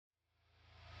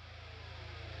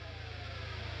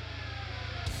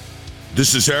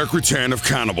This is Eric Rutan of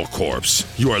Cannibal Corpse.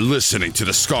 You are listening to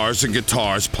the Scars and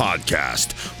Guitars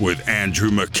podcast with Andrew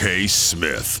McKay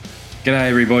Smith. G'day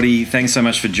everybody, thanks so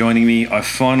much for joining me. I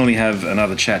finally have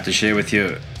another chat to share with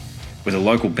you with a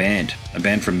local band, a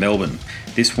band from Melbourne.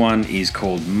 This one is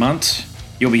called Munt.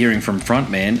 You'll be hearing from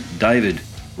frontman David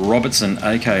Robertson,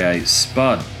 aka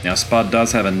Spud. Now Spud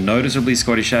does have a noticeably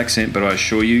Scottish accent, but I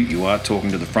assure you, you are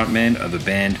talking to the frontman of a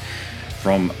band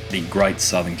from the great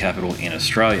southern capital in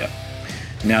Australia.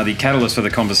 Now, the catalyst for the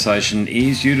conversation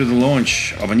is due to the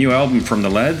launch of a new album from the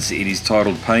lads. It is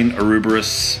titled Pain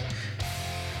Aruberous,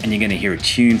 and you're going to hear a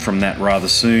tune from that rather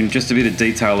soon. Just a bit of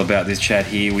detail about this chat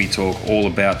here. We talk all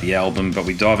about the album, but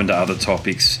we dive into other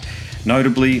topics.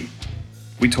 Notably,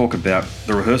 we talk about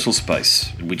the rehearsal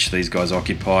space which these guys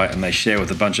occupy, and they share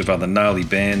with a bunch of other gnarly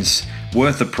bands.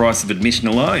 Worth the price of admission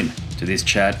alone to this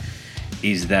chat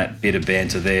is that bit of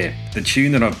banter there. The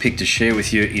tune that I've picked to share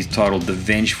with you is titled The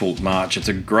Vengeful March. It's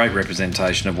a great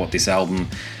representation of what this album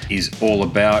is all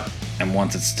about, and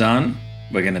once it's done,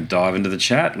 we're going to dive into the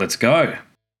chat. Let's go.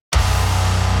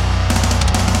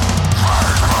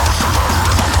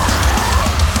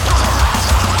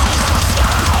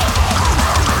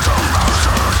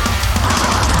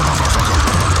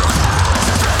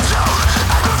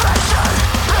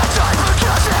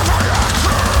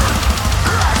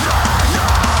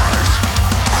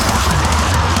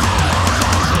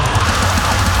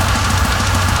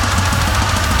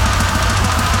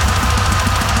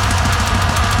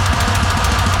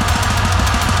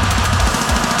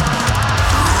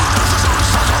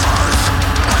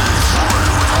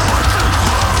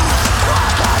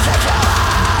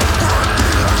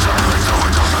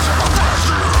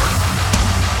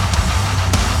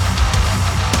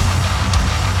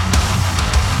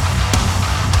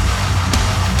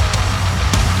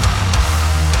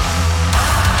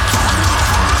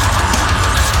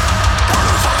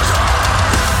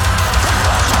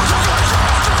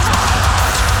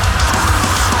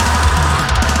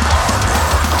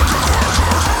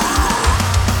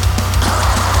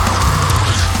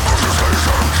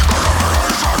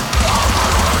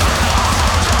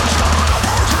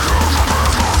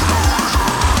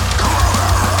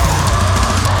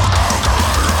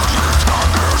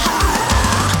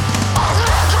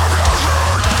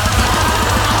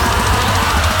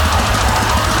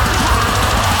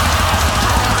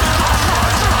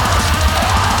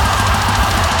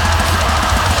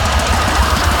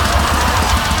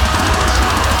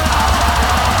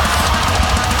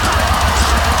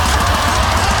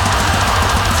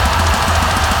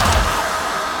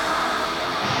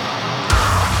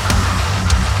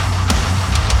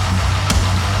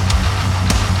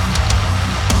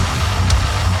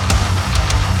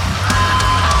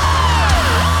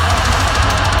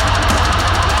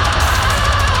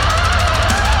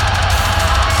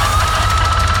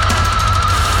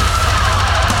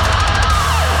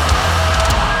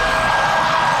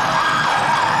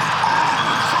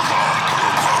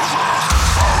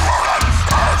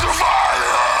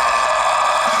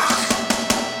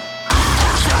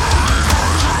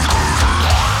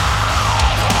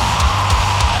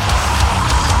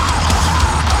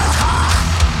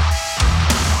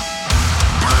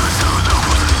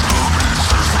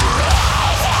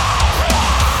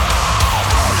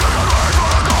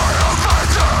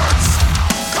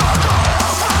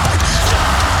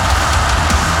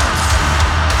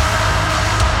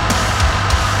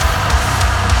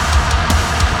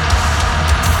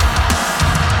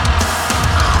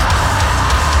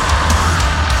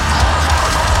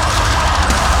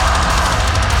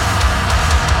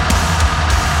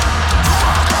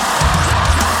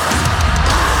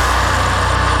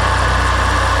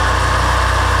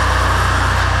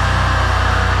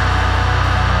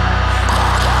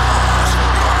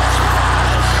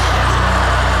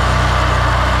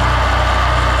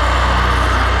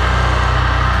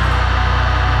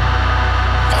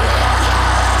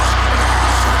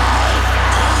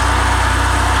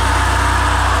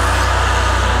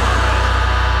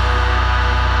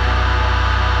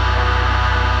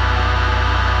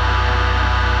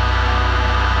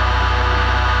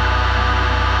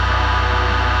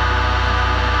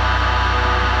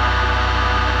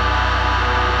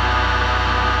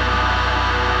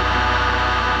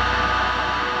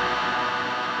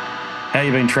 How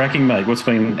you been tracking, mate? What's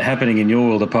been happening in your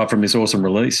world apart from this awesome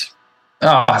release?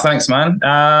 Oh, thanks, man.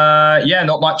 Yeah,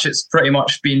 not much. That's pretty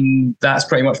much been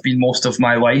most of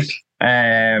my life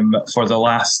for the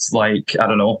last,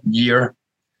 year,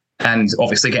 and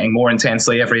obviously getting more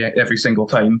intensely every single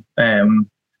time.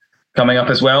 coming up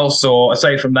as well. So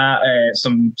aside from that,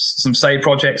 some side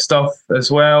project stuff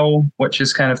as well, which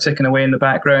is kind of ticking away in the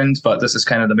background. But this is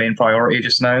kind of the main priority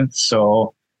just now.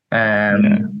 So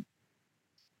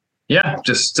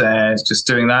just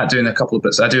doing that, doing a couple of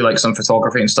bits. I do like some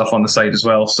photography and stuff on the side as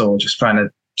well. So just trying to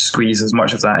squeeze as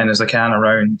much of that in as I can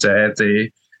around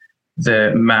the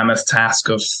mammoth task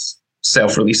of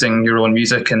self-releasing your own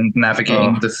music and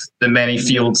navigating the many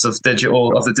fields of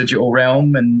the digital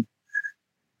realm and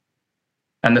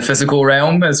the physical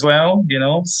realm as well, you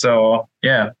know. So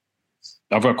yeah.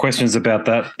 I've got questions about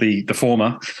that. The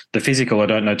former, the physical, I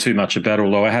don't know too much about,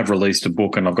 although I have released a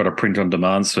book and I've got a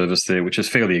print-on-demand service there, which is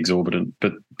fairly exorbitant.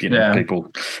 But you know, people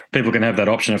can have that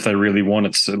option if they really want.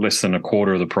 It's less than a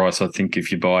quarter of the price, I think, if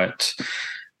you buy it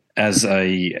as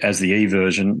the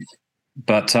e-version.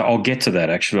 But I'll get to that.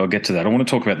 Actually, I'll get to that. I want to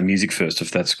talk about the music first,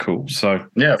 if that's cool. So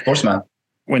yeah, of course, man.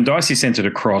 When Dicey sent it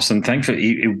across, and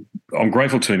thankfully, I'm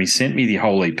grateful to him, he sent me the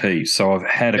whole EP. So I've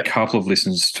had a couple of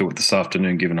listens to it this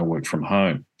afternoon, given I work from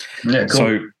home. Yeah, cool.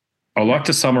 So I like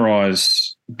to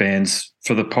summarise bands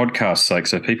for the podcast's sake,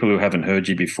 so people who haven't heard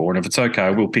you before, and if it's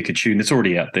okay, we'll pick a tune that's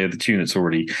already out there. The tune that's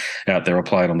already out there, I'll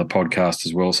play it on the podcast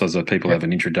as well, so that people have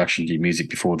an introduction to your music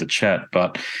before the chat.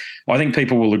 But I think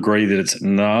people will agree that it's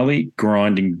gnarly,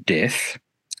 grinding death.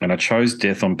 And I chose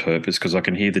death on purpose because I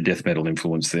can hear the death metal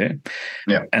influence there.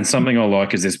 Yeah. And something I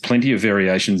like is there's plenty of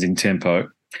variations in tempo,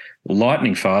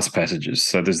 lightning fast passages.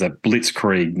 So there's that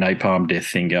blitzkrieg, napalm death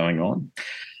thing going on.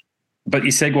 But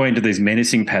you segue into these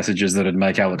menacing passages that would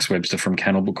make Alex Webster from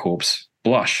Cannibal Corpse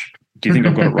blush. Do you think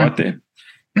I've got it right there?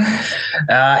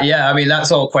 Yeah, I mean,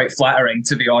 that's all quite flattering,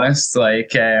 to be honest.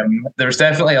 Like, there's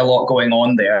definitely a lot going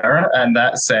on there. And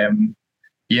that's,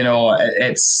 you know,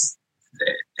 it's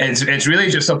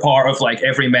really just a part of like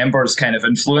every member's kind of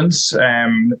influence.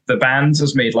 The band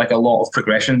has made like a lot of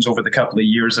progressions over the couple of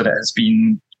years that it has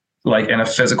been like in a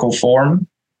physical form.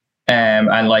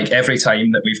 And like every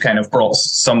time that we've kind of brought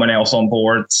someone else on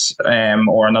board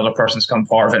or another person's come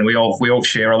part of it, and we all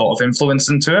share a lot of influence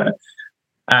into it.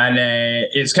 And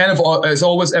it's it's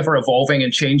always ever evolving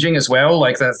and changing as well.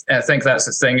 Like that, I think that's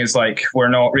the thing is like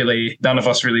none of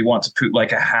us really want to put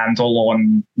like a handle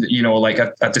on, you know, like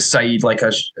decide like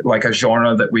a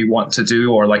genre that we want to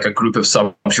do or like a group of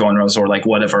subgenres or like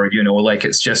whatever, you know, like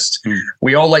it's just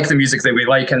we all like the music that we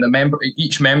like, and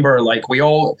each member like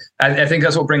I think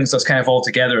that's what brings us kind of all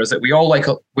together is that we all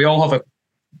have a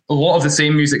lot of the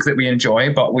same music that we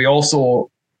enjoy, but we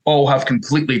also all have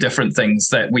completely different things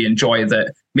that we enjoy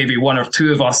that maybe one or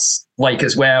two of us like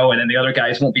as well, and then the other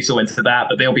guys won't be so into that,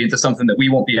 but they'll be into something that we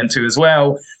won't be into as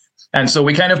well. And so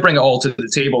we kind of bring it all to the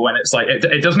table, and it's like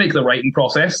it does make the writing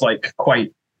process like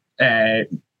quite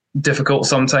difficult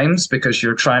sometimes because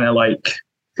you're trying to like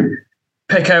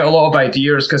pick out a lot of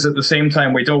ideas, because at the same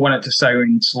time we don't want it to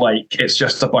sound like it's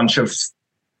just a bunch of,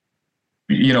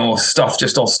 you know, stuff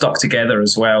just all stuck together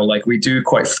as well. Like we do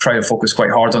try to focus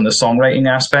quite hard on the songwriting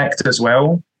aspect as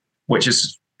well, which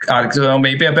is I don't know,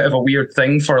 maybe a bit of a weird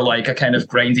thing for like a kind of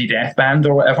grindy death band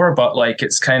or whatever, but like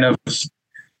it's kind of,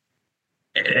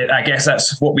 I guess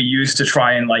that's what we use to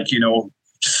try and like, you know,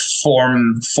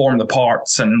 form the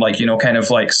parts and like, you know, kind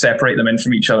of like separate them in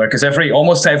from each other, because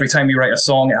almost every time you write a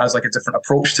song it has like a different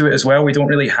approach to it as well. We don't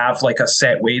really have like a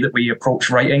set way that we approach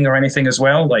writing or anything as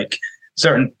well. Like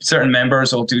certain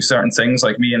members will do certain things,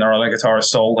 like me and our other guitarist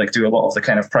Saul like do a lot of the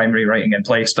kind of primary writing in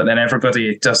place, but then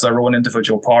everybody does their own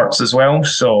individual parts as well.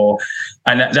 So,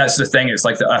 and that's the thing, it's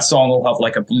like a song will have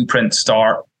like a blueprint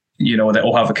start, you know, that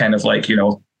will have a kind of like, you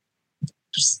know,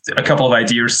 just a couple of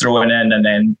ideas thrown in, and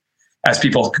then as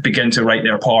people begin to write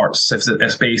their parts,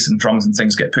 if bass and drums and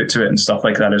things get put to it and stuff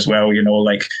like that as well, you know,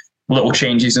 like little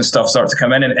changes and stuff start to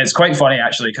come in. And it's quite funny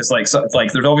actually, because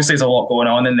like there obviously is a lot going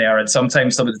on in there, and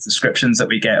sometimes some of the descriptions that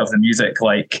we get of the music,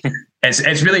 like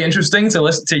it's really interesting to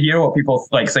listen to hear what people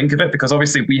like think of it, because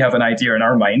obviously we have an idea in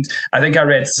our mind. I think I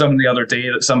read some the other day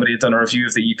that somebody had done a review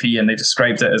of the EP and they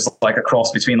described it as like a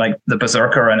cross between like the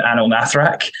Berserker and Anil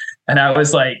Nathrak, and I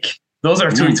was like, those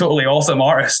are two totally awesome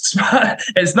artists, but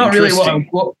it's not really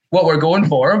what we're going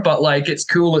for. But like, it's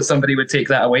cool that somebody would take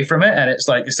that away from it. And it's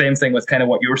like the same thing with kind of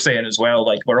what you were saying as well.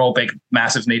 Like, we're all big,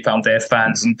 massive Napalm Death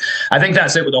fans, and I think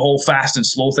that's it with the whole fast and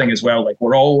slow thing as well. Like,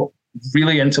 we're all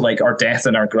really into like our death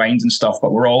and our grind and stuff,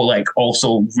 but we're all like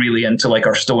also really into like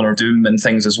our stoner doom and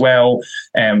things as well.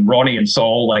 Ronnie and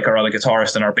Saul, like our other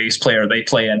guitarist and our bass player, they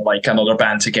play in like another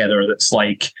band together that's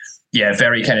like, yeah,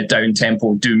 very kind of down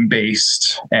tempo, doom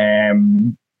based,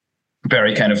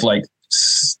 very kind of like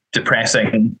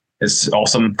depressing. It's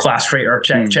awesome. Class Freighter,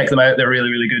 check them out. They're really,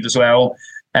 really good as well.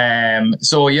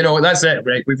 So, you know, that's it,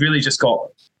 right? We've really just got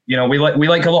we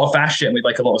like a lot of fast shit and we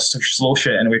like a lot of slow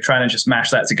shit, and we're trying to just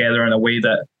mash that together in a way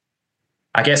that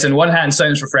I guess in one hand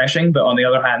sounds refreshing, but on the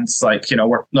other hand, it's like,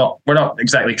 we're not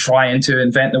exactly trying to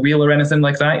invent the wheel or anything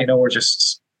like that. We're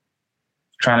just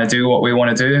trying to do what we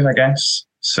want to do, I guess.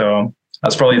 So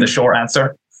that's probably the short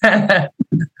answer.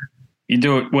 You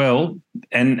do it well.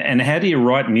 And how do you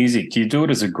write music? Do you do it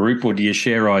as a group or do you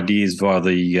share ideas via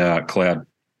the cloud?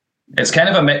 It's kind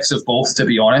of a mix of both, to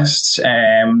be honest.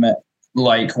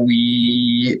 Like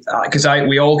we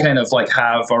all kind of like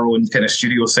have our own kind of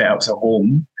studio setups at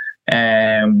home.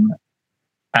 And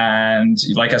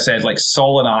like I said, like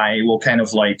Sol and I will kind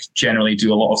of like generally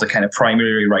do a lot of the kind of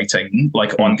primary writing,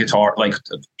 like on guitar,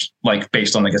 like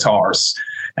based on the guitars.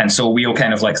 And so we'll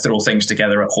kind of like throw things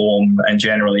together at home and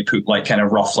generally put like kind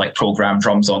of rough like program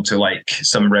drums onto like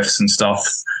some riffs and stuff.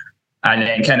 And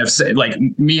then kind of like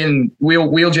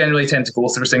we'll generally tend to go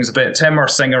through things a bit. Tim, our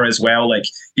singer as well, like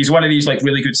he's one of these like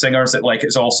really good singers that like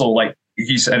is also like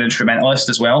he's an instrumentalist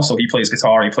as well. So he plays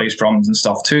guitar, he plays drums and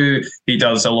stuff too. He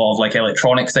does a lot of like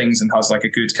electronic things and has like a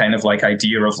good kind of like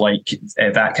idea of like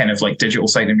that kind of like digital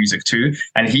side of music too.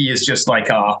 And he is just like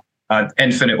an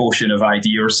infinite ocean of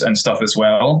ideas and stuff as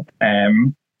well.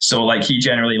 So like he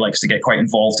generally likes to get quite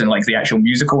involved in like the actual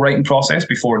musical writing process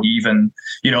before he even,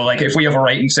 like if we have a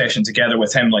writing session together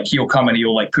with him, like he'll come and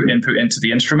he'll like put input into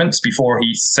the instruments before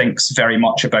he thinks very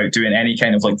much about doing any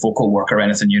kind of like vocal work or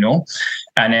anything,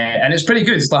 and it's pretty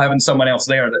good still having someone else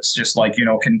there that's just like,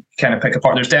 can kind of pick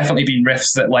apart. There's definitely been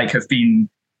riffs that like have been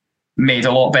made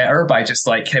a lot better by just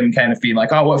like him kind of being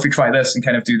like, oh, what if we try this and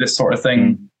kind of do this sort of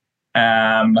thing.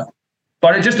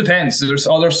 But it just depends. There's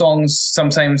other songs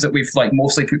sometimes that we've like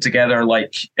mostly put together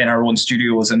like in our own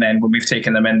studios, and then when we've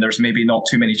taken them in, there's maybe not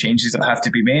too many changes that have to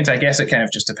be made. I guess it kind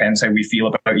of just depends how we feel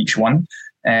about each one,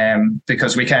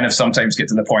 because we kind of sometimes get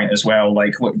to the point as well,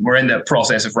 like we're in the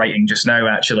process of writing just now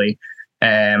actually,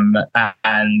 and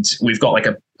we've got like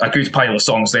a good pile of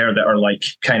songs there that are like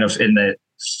kind of in the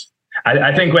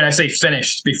I think when I say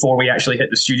finished before we actually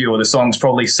hit the studio, the songs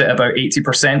probably sit about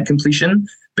 80% completion,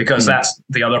 because that's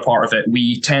the other part of it.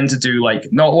 We tend to do like,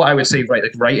 not what I would say like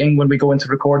writing when we go into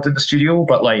record in the studio,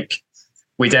 but like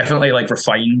we definitely like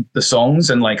refine the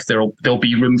songs, and like there'll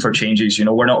be room for changes.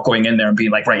 We're not going in there and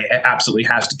being like, right, it absolutely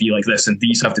has to be like this, and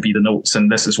these have to be the notes,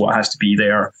 and this is what has to be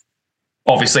there.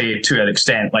 Obviously, to an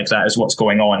extent, like that is what's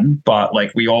going on, but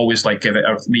like we always like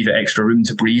leave it extra room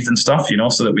to breathe and stuff,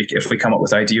 so that if we come up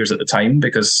with ideas at the time,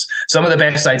 because some of the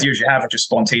best ideas you have are just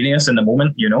spontaneous in the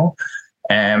moment,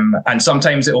 and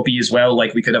sometimes it'll be as well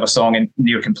like we could have a song in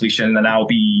near completion, and I'll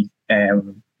be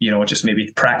just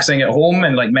maybe practicing at home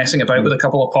and like messing about with a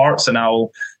couple of parts, and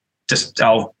I'll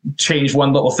change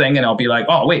one little thing and I'll be like,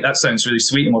 oh wait, that sounds really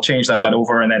sweet, and we'll change that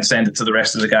over and then send it to the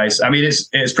rest of the guys. I mean,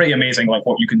 it's pretty amazing like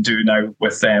what you can do now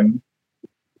with them,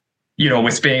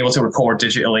 with being able to record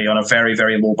digitally on a very,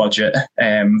 very low budget,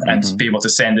 and to be able to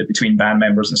send it between band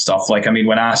members and stuff. Like, I mean,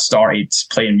 when I started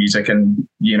playing music and,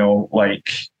 like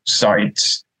started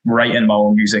writing my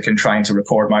own music and trying to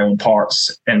record my own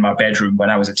parts in my bedroom when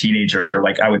I was a teenager,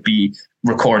 like I would be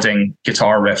recording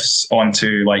guitar riffs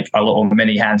onto like a little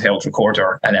mini handheld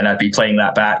recorder, and then I'd be playing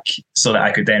that back so that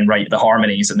I could then write the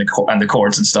harmonies and the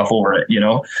chords and stuff over it,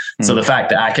 So the fact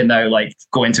that I can now like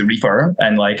go into Reaper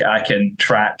and like I can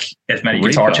track as many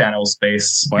guitar channels,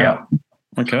 bass. Wow. Yeah.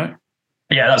 Okay.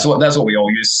 Yeah, that's what we all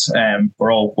use.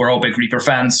 We're all big Reaper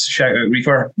fans. Shout out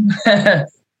Reaper.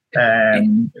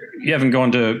 You haven't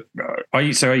gone to I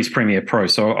use Premiere Pro,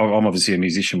 so I'm obviously a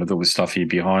musician with all the stuff here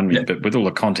behind me, but with all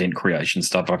the content creation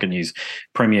stuff I can use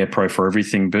Premiere Pro for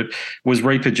everything. But was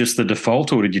Reaper just the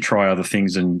default, or did you try other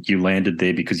things and you landed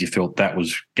there because you felt that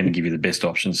was going to give you the best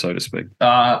option, so to speak?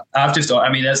 That's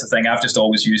the thing, I've just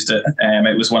always used it.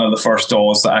 It was one of the first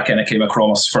DAWs that I kind of came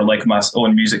across for like my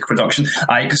own music production.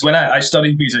 Because when I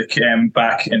studied music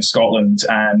back in Scotland,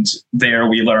 and there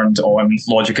we learned on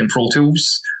Logic and Pro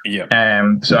Tools. Yeah.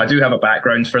 So I do have a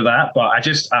background for that, but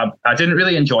I didn't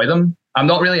really enjoy them. I'm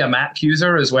not really a Mac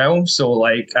user as well, so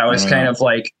like I was kind of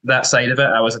like that side of it.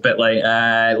 I was a bit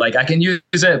like I can use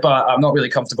it, but I'm not really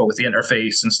comfortable with the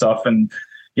interface and stuff, and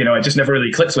it just never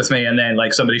really clicked with me. And then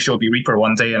like somebody showed me Reaper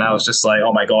one day, and I was just like,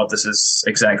 oh my god, this is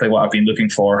exactly what I've been looking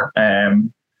for.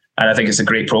 And I think it's a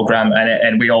great program,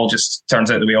 and we all just turns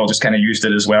out that we all just kind of used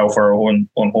it as well for our own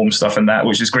home stuff and that,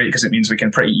 which is great because it means we can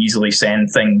pretty easily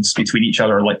send things between each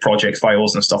other, like project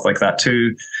files and stuff like that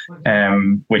too,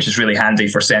 which is really handy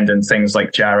for sending things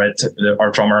like Jared, our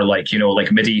drummer, like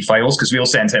MIDI files, because we'll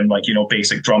send him like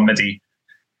basic drum MIDI,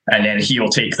 And then he'll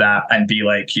take that and be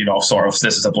like, you know, sort of,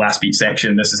 this is a blast beat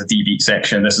section, this is a D beat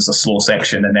section, this is a slow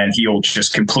section. And then he'll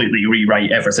just completely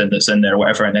rewrite everything that's in there, or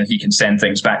whatever. And then he can send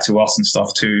things back to us and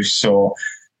stuff too. So,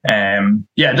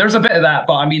 yeah, there's a bit of that.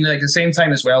 But I mean, like at the same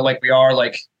time as well, like we are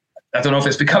like, I don't know if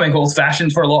it's becoming old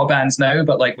fashioned for a lot of bands now,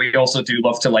 but like we also do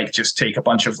love to like just take a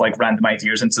bunch of like random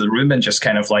ideas into the room and just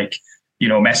kind of like, you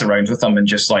know, mess around with them and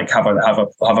just like have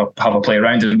a play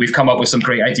around. And we've come up with some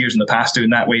great ideas in the past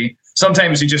doing that way.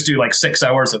 Sometimes you just do like 6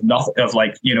 hours of nothing, of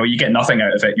like, you know, you get nothing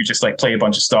out of it. You just like play a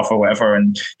bunch of stuff or whatever,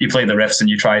 and you play the riffs and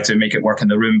you try to make it work in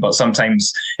the room. But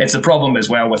sometimes it's the problem as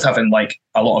well with having like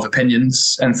a lot of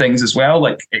opinions and things as well.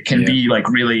 Like it can be like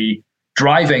really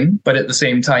driving, but at the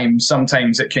same time,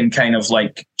 sometimes it can kind of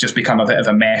like just become a bit of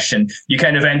a mesh, and you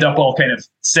kind of end up all kind of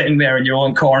sitting there in your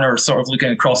own corner, sort of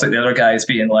looking across at the other guys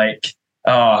being like,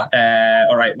 all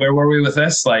right, where were we with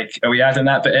this? Like, are we adding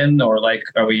that bit in, or like,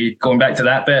 are we going back to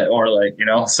that bit, or like, you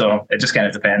know? So it just kind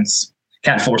of depends.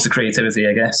 Can't force the creativity,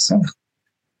 I guess. So.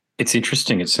 It's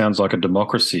interesting. It sounds like a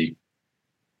democracy.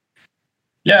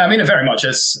 Yeah, I mean, it very much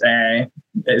is.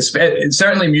 It's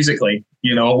certainly musically,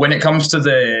 you know, when it comes to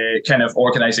the kind of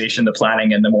organization, the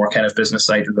planning, and the more kind of business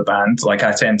side of the band, like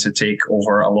I tend to take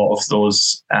over a lot of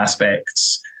those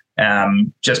aspects.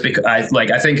 Just because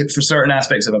I think for certain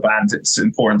aspects of a band, it's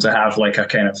important to have like a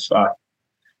kind of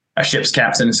a ship's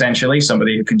captain, essentially,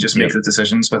 somebody who can just make the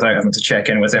decisions without having to check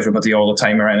in with everybody all the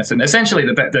time or anything. Essentially,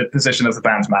 the position of the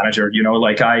band's manager, you know,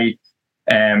 like I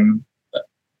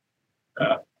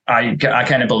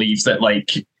kind of believe that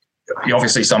like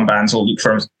obviously some bands will look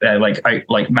for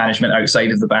like management outside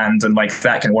of the band, and like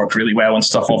that can work really well and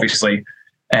stuff, obviously.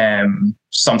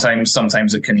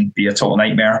 Sometimes it can be a total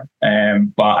nightmare.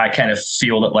 But I kind of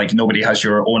feel that like nobody has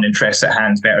your own interests at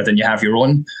hand better than you have your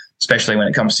own, especially when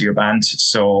it comes to your band.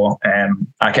 So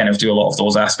I kind of do a lot of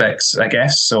those aspects, I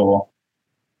guess. So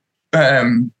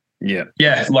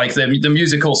yeah, like the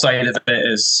musical side of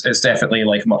it is definitely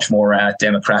like much more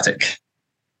democratic.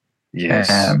 Yes.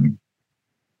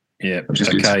 Yeah.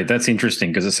 Okay, that's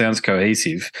interesting because it sounds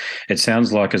cohesive. It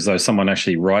sounds like as though someone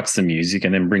actually writes the music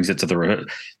and then brings it to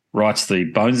writes the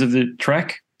bones of the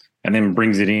track and then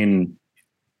brings it in,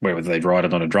 whether they write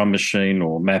it on a drum machine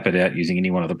or map it out using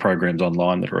any one of the programs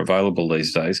online that are available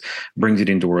these days, brings it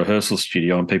into a rehearsal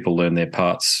studio and people learn their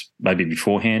parts maybe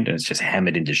beforehand and it's just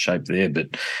hammered into shape there.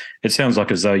 But it sounds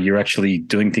like as though you're actually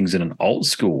doing things in an old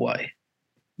school way.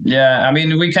 Yeah, I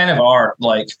mean, we kind of are,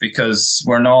 like, because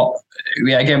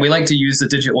we like to use the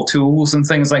digital tools and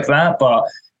things like that, but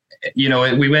you know,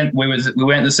 we went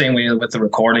the same way with the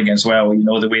recording as well. You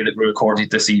know, the way that we recorded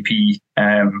this EP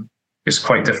is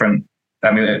quite different.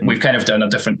 I mean, we've kind of done a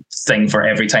different thing for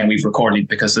every time we've recorded,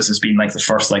 because this has been like the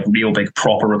first like real big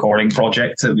proper recording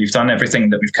project that we've done. Everything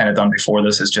that we've kind of done before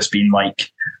this has just been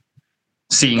like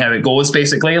seeing how it goes,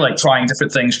 basically, like trying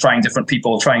different things, trying different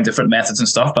people, trying different methods and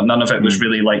stuff, but none of it was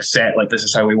really like set, like this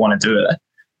is how we want to do it.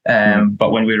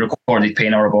 But when we recorded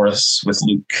Pain Ouroboros with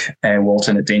Luke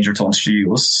Walton at Danger Tone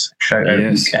Studios, shout out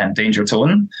Luke and Danger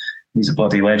Tone, he's a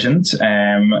bloody legend.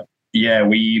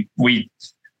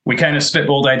 We kind of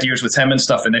spitballed ideas with him and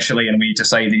stuff initially, and we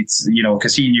decided, you know,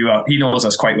 because he knows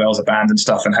us quite well as a band and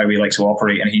stuff and how we like to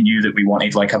operate, and he knew that we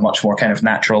wanted like a much more kind of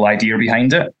natural idea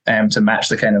behind it to match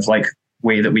the kind of like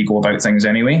way that we go about things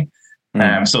anyway.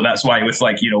 So that's why with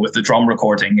like, you know, with the drum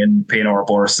recording in Pain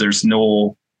Ouroboros,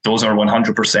 those are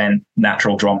 100%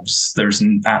 natural drums. There's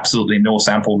absolutely no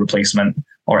sample replacement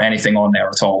or anything on there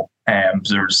at all.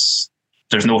 There's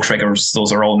no triggers.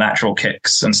 Those are all natural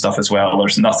kicks and stuff as well.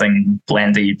 There's nothing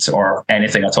blended or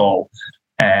anything at all.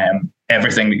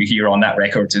 Everything that you hear on that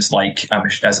record is like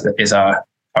is a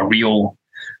real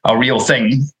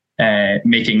thing,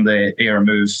 making the air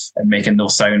move and making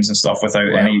those sounds and stuff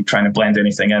without any trying to blend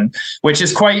anything in, which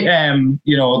is quite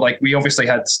you know, like we obviously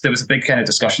there was a big kind of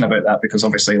discussion about that, because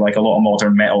obviously like a lot of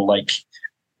modern metal, like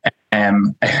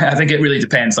I think it really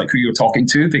depends like who you're talking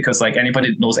to, because like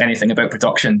anybody that knows anything about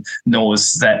production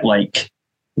knows that like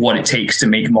what it takes to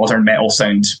make modern metal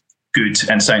sound good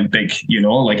and sound big, you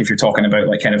know, like if you're talking about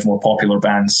like kind of more popular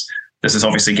bands, this is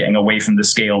obviously getting away from the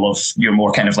scale of your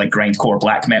more kind of like grindcore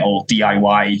black metal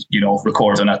DIY, you know,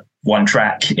 record on a one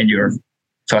track in your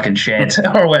fucking shed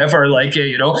or whatever, like,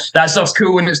 you know, that stuff's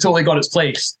cool and it's totally got its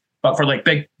place. But for like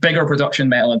bigger production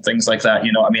metal and things like that,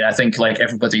 you know, I mean, I think like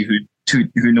everybody who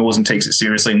knows and takes it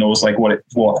seriously knows like what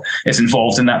is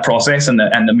involved in that process, and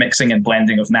the mixing and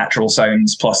blending of natural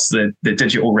sounds plus the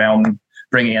digital realm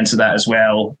bringing into that as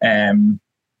well, and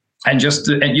just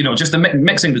you know, just the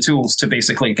mixing the tools to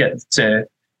basically get to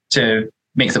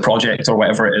make the project or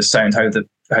whatever it is sound how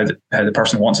the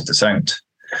person wants it to sound.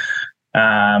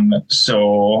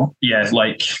 So yeah,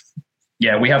 like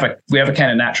yeah, we have a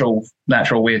kind of natural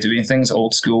way of doing things,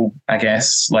 old school, I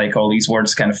guess. Like all these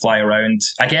words kind of fly around.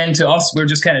 Again, to us, we're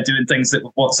just kind of doing things that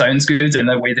what sounds good in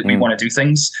the way that we want to do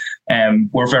things.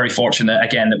 We're very fortunate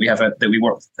again that we have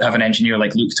an engineer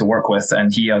like Luke to work with,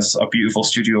 and he has a beautiful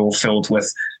studio filled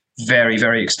with very,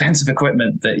 very expensive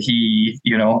equipment that he,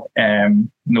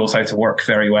 knows how to work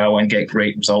very well and get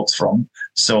great results from.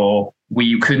 So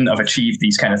we couldn't have achieved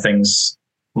these kind of things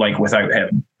like without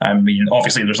him. I mean,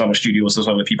 obviously there's other studios, there's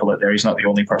other people out there. He's not the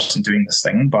only person doing this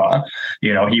thing, but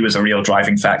he was a real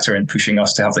driving factor in pushing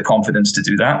us to have the confidence to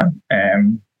do that.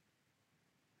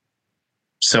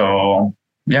 So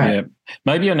yeah.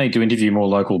 Maybe I need to interview more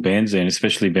local bands then,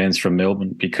 especially bands from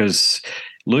Melbourne, because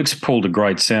Luke's pulled a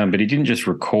great sound, but he didn't just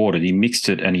record it, he mixed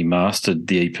it and he mastered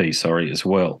the EP, as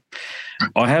well.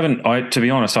 To be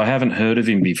honest, I haven't heard of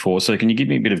him before. So can you give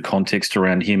me a bit of context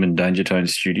around him and Danger Tone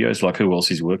Studios, like who else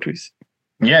he's worked with?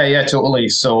 Yeah, totally.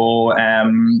 So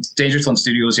Danger Tone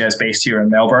Studios, is based here in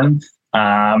Melbourne.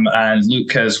 And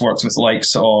Luke has worked with the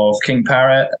likes of King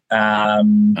Parrot,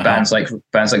 bands like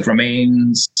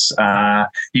Remains.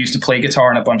 He used to play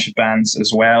guitar in a bunch of bands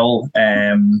as well.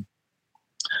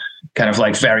 Kind of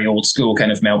like very old school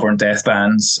kind of Melbourne death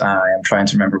bands. I'm trying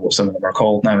to remember what some of them are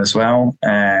called now as well.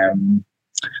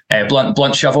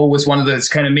 Blunt Shovel was one of those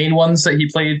kind of main ones that he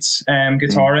played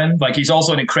guitar in. Like he's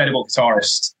also an incredible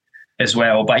guitarist as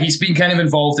well, but he's been kind of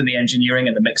involved in the engineering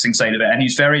and the mixing side of it, and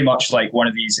he's very much like one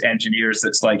of these engineers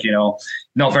that's like,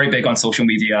 not very big on social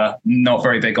media, not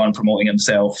very big on promoting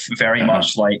himself, very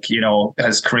much like,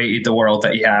 has created the world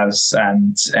that he has,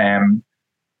 and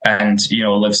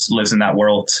lives in that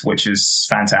world, which is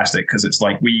fantastic, because it's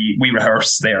like we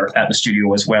rehearse there at the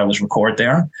studio as well as record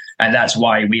there, and that's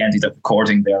why we ended up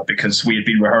recording there, because we had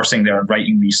been rehearsing there and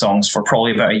writing these songs for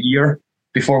probably about a year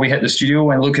before we hit the studio,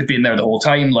 and Luke had been there the whole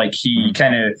time. Like he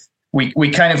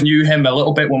we kind of knew him a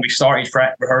little bit when we started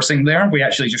rehearsing there. We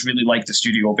actually just really liked the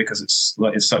studio because it's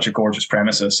such a gorgeous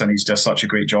premises, and he's does such a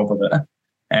great job with it.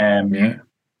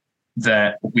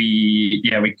 That we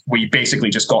basically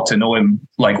just got to know him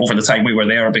like over the time we were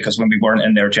there, because when we weren't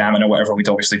in there jamming or whatever, we'd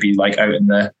obviously be like out in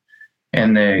the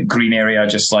green area,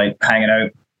 just like hanging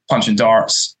out, punching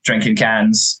darts, drinking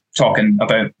cans, talking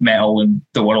about metal and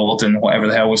the world and whatever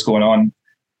the hell was going on.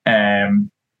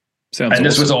 Sounds and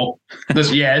this awesome. was all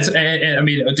this. Yeah, it's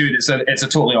a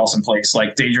totally awesome place.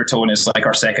 Like Danger Tone is like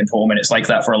our second home, and it's like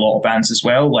that for a lot of bands as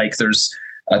well. Like there's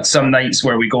some nights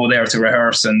where we go there to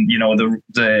rehearse, and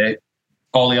the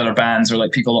all the other bands are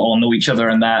like people that all know each other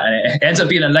and that, and it ends up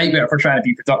being a nightmare for trying to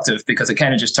be productive, because it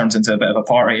kind of just turns into a bit of a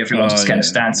party. Everyone just kind of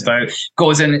stands about,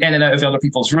 goes in and out of other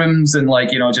people's rooms, and like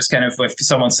just kind of if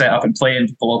someone's set up and playing,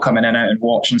 people will come in and out and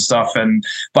watch and stuff.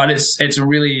 But it's a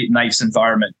really nice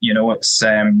environment. It's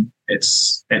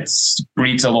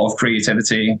breeds a lot of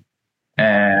creativity.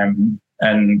 And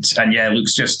yeah,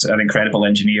 Luke's just an incredible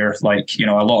engineer, like, a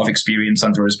lot of experience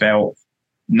under his belt,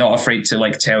 not afraid to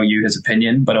like tell you his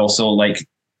opinion, but also like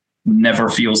never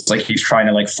feels like he's trying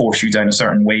to like force you down a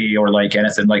certain way or like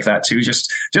anything like that too. Just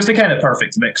a kind of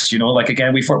perfect mix, like,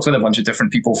 again, we've worked with a bunch of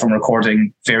different people from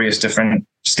recording various different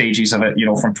stages of it,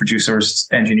 from producers,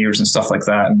 engineers and stuff like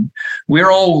that. And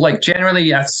we're all like,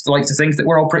 generally, I like to think that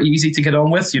we're all pretty easy to get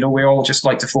on with. We all just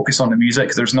like to focus on the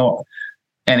music. There's not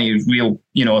any real,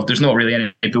 there's not really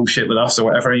any bullshit with us or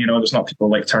whatever. There's not people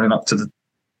like turning up to the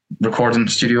recording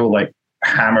studio like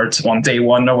hammered on day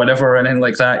one or whatever, and then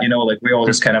like that. Like we all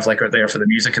just kind of like are there for the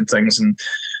music and things, and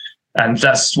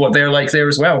that's what they're like there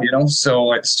as well.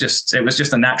 So it was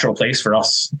just a natural place for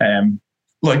us.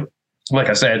 Like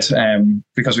I said,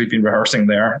 because we'd been rehearsing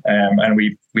there, and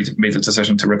we made the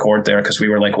decision to record there because we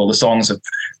were like, well, the songs have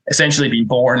essentially been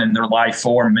born in their live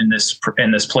form in this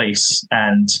place,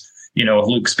 and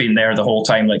Luke's been there the whole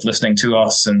time, like listening to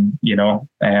us, and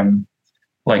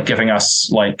like giving us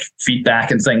like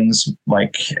feedback and things,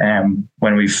 like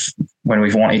when we've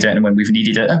wanted it and when we've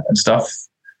needed it and stuff.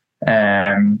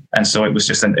 And so it was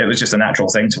just a natural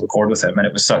thing to record with him, and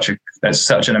it's such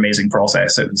an amazing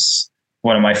process. It was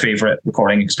one of my favorite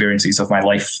recording experiences of my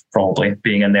life, probably,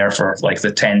 being in there for like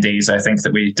the 10 days. I think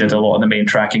that we did a lot of the main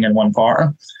tracking in one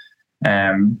part.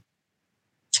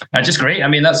 And just great. I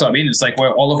mean, that's what I mean. It's like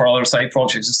where all of our other side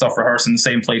projects and stuff rehearse in the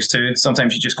same place too.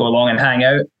 Sometimes you just go along and hang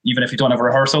out, even if you don't have a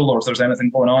rehearsal or if there's anything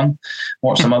going on.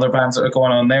 Watch some other bands that are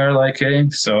going on there.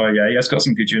 So yeah, it's got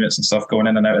some good units and stuff going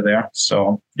in and out of there.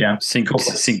 So yeah, sink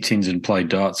tins and play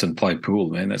darts and play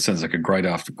pool, man. That sounds like a great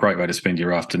way to spend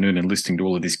your afternoon, and listening to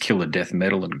all of this killer death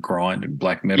metal and grind and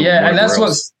black metal. Yeah, and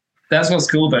that's what's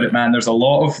cool about it, man. There's a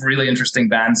lot of really interesting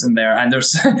bands in there, and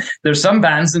there's some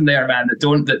bands in there, man,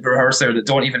 that rehearse there that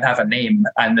don't even have a name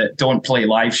and that don't play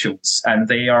live shows, and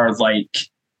they are like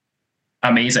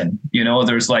amazing. You know,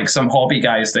 there's like some hobby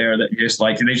guys there that just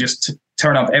like they just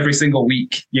turn up every single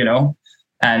week, you know,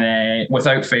 and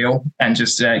without fail, and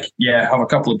just have a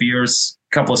couple of beers,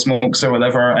 couple of smokes or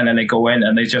whatever, and then they go in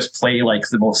and they just play like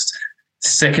the most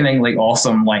sickeningly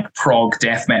awesome like prog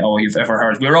death metal you've ever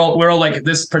heard. We're all like,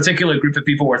 this particular group of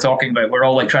people we're talking about, we're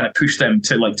all like trying to push them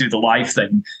to like do the live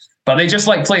thing, but they just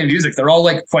like playing music. They're all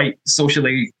like quite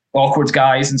socially awkward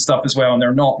guys and stuff as well, and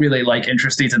they're not really like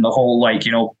interested in the whole like,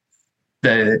 you know,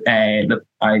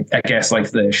 I guess like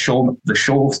the show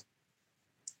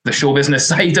business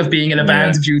side of being in a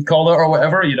band, if you would call it, or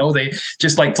whatever. You know, they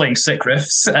just like playing sick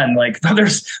riffs, and like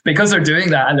because they're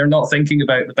doing that and they're not thinking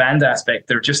about the band aspect,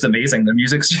 they're just amazing. The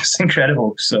music's just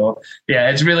incredible. So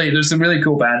yeah, there's some really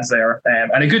cool bands there,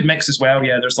 and a good mix as well.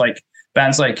 Yeah, there's like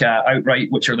bands like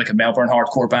Outright, which are like a Melbourne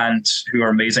hardcore band who are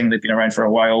amazing. They've been around for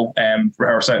a while,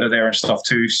 rehearse out of there and stuff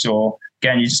too. So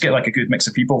again, you just get like a good mix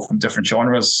of people from different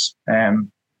genres.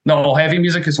 Not all heavy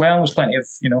music as well. There's plenty of,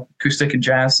 you know, acoustic and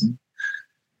jazz and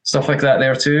stuff like that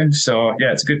there too. So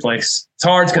yeah, it's a good place. It's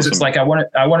hard because It's like I want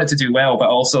it to do well, but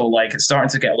also like it's starting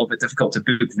to get a little bit difficult to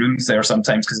book rooms there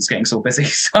sometimes because it's getting so busy.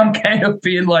 So I'm kind of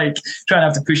being like trying to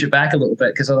have to push it back a little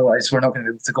bit, because otherwise we're not going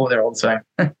to be able to go there all the time.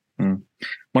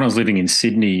 When I was living in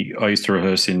Sydney, I used to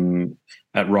rehearse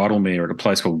at Rydalmere at a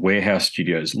place called Warehouse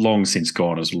Studios, long since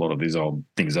gone, as a lot of these old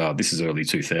things are. This is early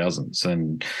 2000s.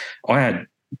 And I had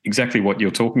exactly what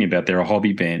you're talking about there, a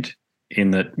hobby band,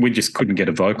 in that we just couldn't get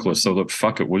a vocalist. So look,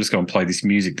 fuck it, we'll just go and play this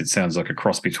music that sounds like a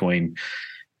cross between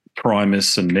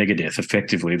Primus and Megadeth,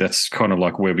 effectively. That's kind of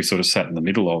like where we sort of sat in the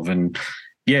middle of. And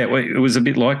yeah, it was a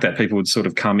bit like that. People would sort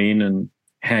of come in and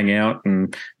hang out,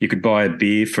 and you could buy a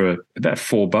beer for about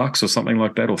 $4 or something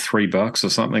like that, or $3 or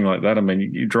something like that. I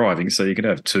mean, you're driving, so you could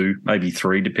have 2, maybe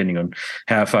 3, depending on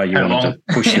how far you wanted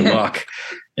to push your luck.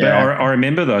 Yeah. But I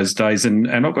remember those days, and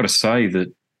I've got to say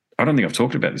that I don't think I've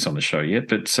talked about this on the show yet,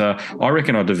 but I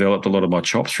reckon I developed a lot of my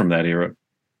chops from that era.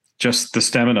 Just the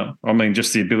stamina. I mean,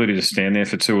 just the ability to stand there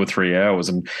for 2 or 3 hours,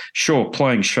 and sure,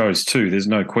 playing shows too, there's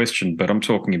no question, but I'm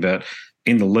talking about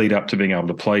in the lead up to being able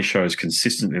to play shows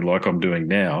consistently like I'm doing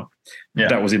now. Yeah.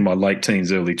 That was in my late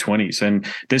teens, early 20s. And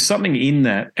there's something in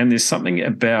that, and there's something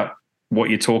about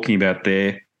what you're talking about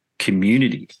there,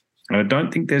 community. And I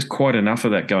don't think there's quite enough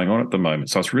of that going on at the moment.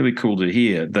 So it's really cool to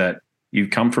hear that you've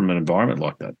come from an environment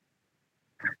like that.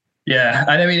 Yeah,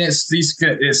 and I mean, it's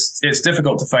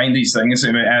difficult to find these things.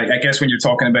 I mean, I guess when you're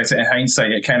talking about it in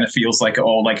hindsight, it kind of feels like it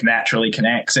all like naturally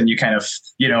connects, and you kind of,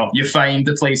 you know, you find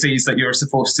the places that you're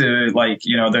supposed to, like,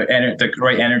 you know, the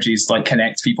right energies like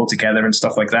connect people together and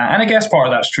stuff like that. And I guess part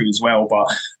of that's true as well.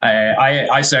 But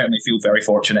I certainly feel very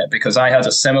fortunate, because I had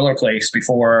a similar place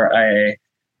before I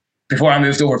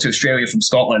moved over to Australia from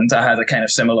Scotland. I had a kind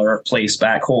of similar place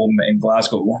back home in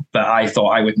Glasgow that I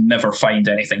thought I would never find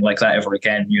anything like that ever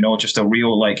again. You know, just a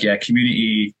real like,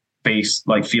 community based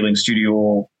like feeling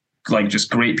studio, like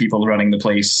just great people running the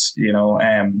place, you know,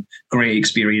 great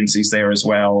experiences there as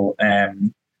well.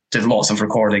 Did lots of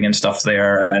recording and stuff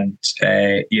there. And,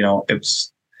 you know, it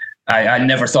was, I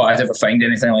never thought I'd ever find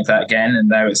anything like that again. And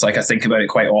now it's like, I think about it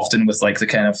quite often with like the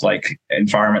kind of like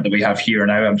environment that we have here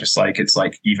now. I'm just like, it's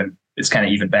kind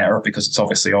of even better, because it's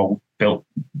obviously all built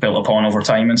upon over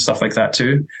time and stuff like that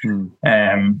too.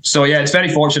 So yeah, it's very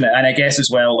fortunate. And I guess as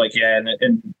well, like,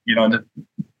 in you know, the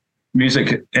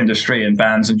music industry and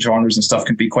bands and genres and stuff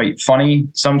can be quite funny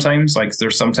sometimes. Like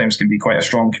there's sometimes can be quite a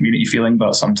strong community feeling,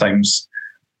 but sometimes,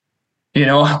 you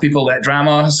know, people let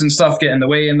dramas and stuff get in the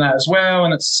way in that as well.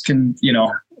 And it's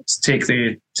take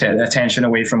the attention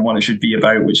away from what it should be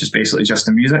about, which is basically just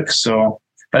the music. So,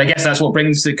 but I guess that's what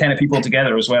brings the kind of people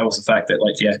together as well, is the fact that,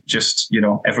 like, just, you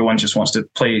know, everyone just wants to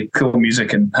play cool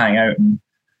music and hang out and,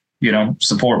 you know,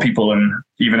 support people. And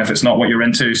even if it's not what you're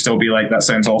into, still be like, that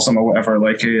sounds awesome or whatever,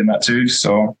 like, and that too.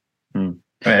 So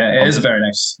it is very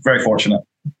nice, very fortunate.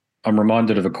 I'm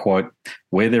reminded of a quote: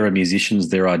 where there are musicians,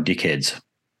 there are dickheads.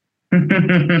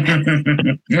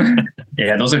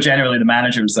 Yeah, those are generally the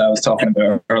managers that I was talking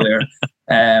about earlier.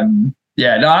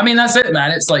 Yeah, no, I mean, that's it,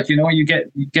 man. It's like, you know, you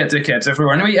get dickheads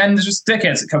everywhere, and there's just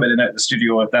dickheads that come in and out of the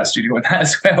studio and that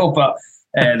as well. But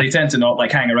they tend to not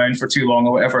like hang around for too long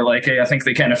or whatever. Like, I think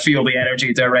they kind of feel the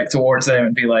energy direct towards them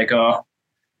and be like, oh.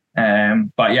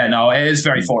 But yeah, no, it is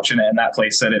very fortunate in that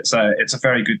place that it's a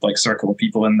very good like circle of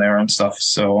people in there and stuff.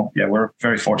 So yeah, we're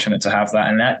very fortunate to have that,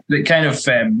 and that kind of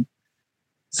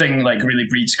thing like really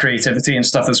breeds creativity and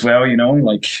stuff as well. You know,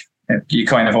 like you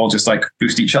kind of all just like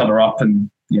boost each other up,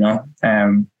 and you know,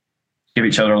 give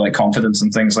each other like confidence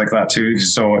and things like that too.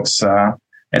 So it's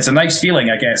a nice feeling,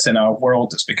 I guess, in a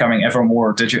world that's becoming ever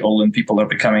more digital and people are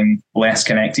becoming less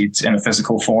connected in a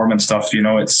physical form and stuff. You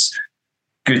know, it's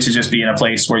good to just be in a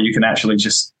place where you can actually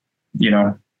just, you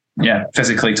know,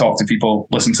 physically talk to people,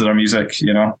 listen to their music,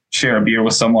 you know, share a beer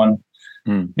with someone,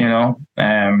 you know.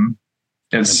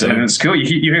 It's cool. You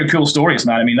hear cool stories,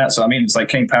 man. I mean, that's what I mean. It's like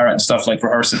King Parrot and stuff, like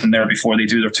rehearsing there before they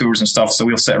do their tours and stuff. So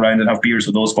we'll sit around and have beers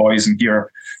with those boys and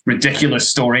hear ridiculous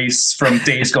stories from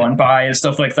days gone by and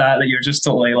stuff like that you're just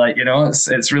totally like, you know,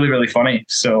 it's really, really funny.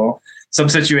 So some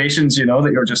situations, you know,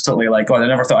 that you're just totally like, God, I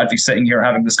never thought I'd be sitting here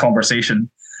having this conversation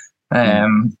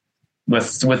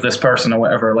with this person or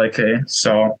whatever. Like,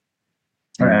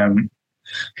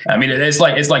 I mean, it's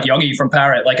like Youngie from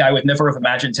Parrot. Like, I would never have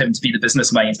imagined him to be the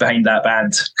business mind behind that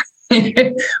band.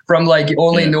 From like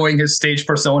only knowing his stage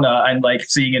persona and like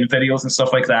seeing in videos and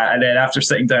stuff like that. And then after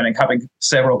sitting down and having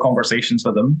several conversations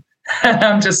with him,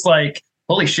 I'm just like,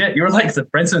 holy shit, you're like the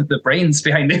brains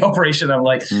behind the operation. I'm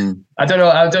like, I don't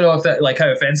know if that, like,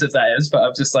 how offensive that is, but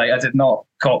I'm just like, I did not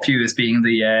cop you as being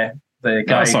the guy. No,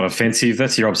 that's not offensive.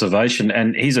 That's your observation.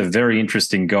 And he's a very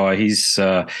interesting guy. He's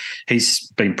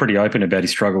been pretty open about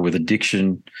his struggle with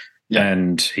addiction. Yeah.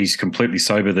 And he's completely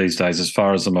sober these days, as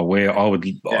far as I'm aware.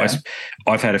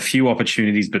 I've had a few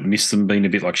opportunities, but missed them, being a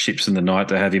bit like ships in the night,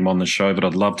 to have him on the show. But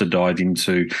I'd love to dive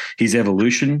into his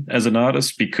evolution as an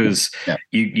artist, because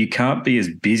you can't be as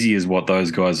busy as what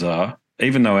those guys are,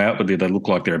 even though outwardly they look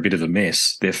like they're a bit of a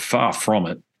mess. They're far from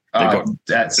it. They've got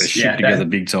their shit together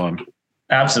big time.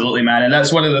 Absolutely, man. And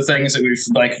that's one of the things that we've,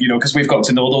 like, you know, because we've got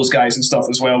to know those guys and stuff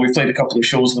as well. We've played a couple of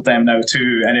shows with them now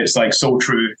too. And it's like so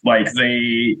true. Like,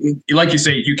 they, like you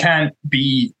say, you can't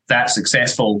be that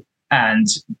successful and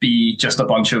be just a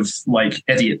bunch of like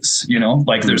idiots, you know,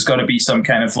 like there's got to be some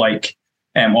kind of like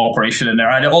operation in there.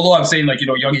 And although I'm saying, like, you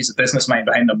know, Youngie's a business mind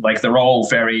behind them, like they're all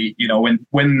very, you know,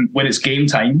 when it's game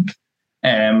time,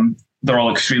 they're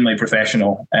all extremely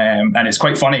professional. And it's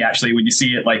quite funny actually when you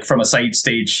see it like from a side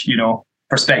stage, you know,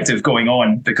 perspective going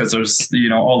on, because there's, you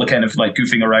know, all the kind of like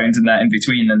goofing around and that in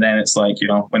between, and then it's like, you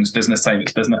know, when it's business time,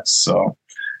 it's business. So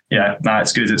yeah,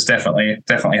 it's good. It's definitely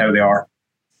how they are.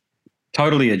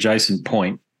 Totally adjacent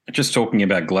point. Just talking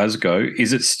about Glasgow,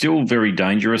 is it still very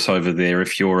dangerous over there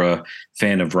if you're a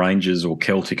fan of Rangers or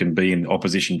Celtic and be in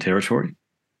opposition territory?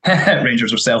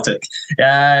 Rangers or Celtic?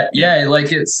 Yeah,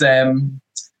 like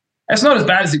it's not as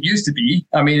bad as it used to be.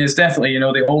 I mean, it's definitely, you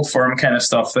know, the old firm kind of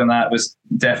stuff, and that was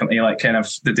definitely like kind of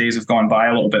the days have gone by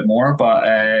a little bit more. But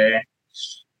it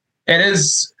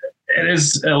is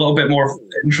a little bit more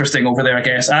interesting over there, I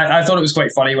guess. I thought it was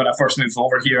quite funny when I first moved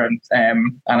over here,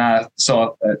 and I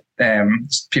saw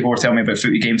people were telling me about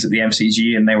footy games at the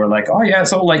MCG, and they were like, "Oh yeah,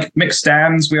 it's all like mixed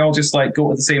stands. We all just like go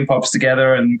to the same pubs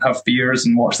together and have beers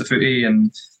and watch the footy,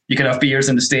 and you can have beers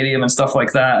in the stadium and stuff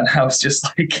like that." And I was just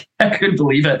like, I couldn't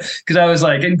believe it, because I was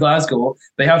like, in Glasgow,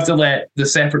 they have to let the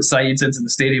separate sides into the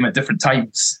stadium at different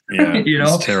times. Yeah, you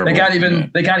know, they can't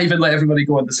even let everybody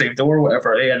go in the same door or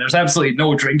whatever. And there's absolutely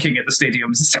no drinking at the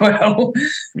stadiums as well.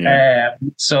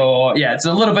 So yeah, it's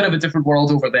a little bit of a different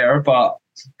world over there. But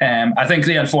I think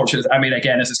the unfortunate, I mean,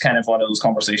 again, this is kind of one of those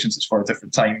conversations that's for a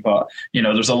different time. But you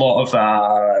know, there's a lot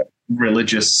of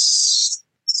religious.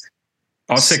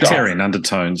 Sectarian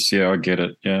undertones. Yeah, I get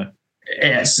it. Yeah.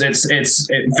 It's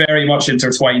very much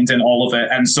intertwined in all of it.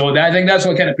 And so I think that's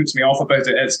what kind of puts me off about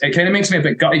it. It kind of makes me a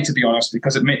bit gutty, to be honest,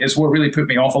 because it's what really put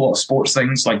me off a lot of sports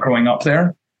things, like growing up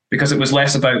there, because it was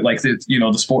less about like the, you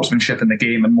know, the sportsmanship in the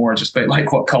game and more just about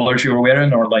like what colors you were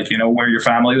wearing or like, you know, where your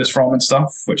family was from and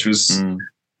stuff, which was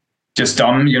just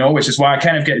dumb, you know, which is why I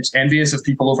kind of get envious of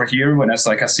people over here when it's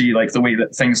like I see like the way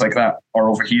that things like that are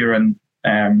over here, and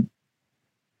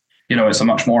you know, it's a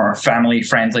much more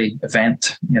family-friendly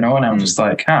event, you know, and I'm just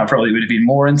like, I probably would have been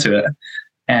more into it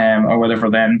or whatever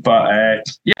then. But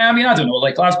yeah, I mean, I don't know,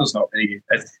 like Glasgow's not really,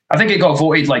 I think it got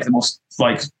voted like the most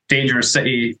like dangerous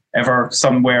city ever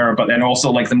somewhere, but then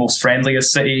also like the most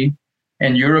friendliest city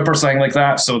in Europe or something like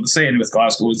that. So the saying with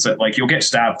Glasgow is that like you'll get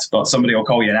stabbed, but somebody will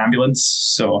call you an ambulance.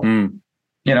 So,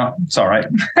 you know, it's all right.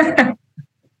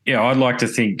 Yeah, I'd like to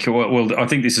think, well, I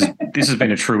think this has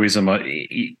been a truism.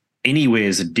 Anywhere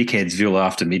is a dickheadsville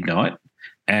after midnight.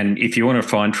 And if you want to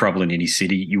find trouble in any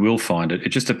city, you will find it. It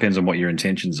just depends on what your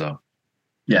intentions are.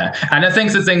 Yeah. And I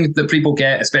think the thing that people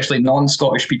get, especially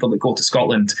non-Scottish people that go to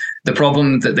Scotland, the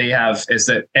problem that they have is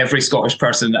that every Scottish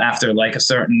person after like a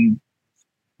certain,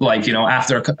 like, you know,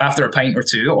 after a pint or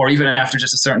two, or even after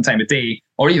just a certain time of day,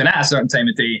 or even at a certain time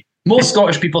of day, most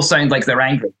Scottish people sound like they're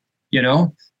angry, you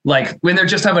know? like when they're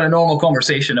just having a normal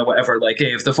conversation or whatever, like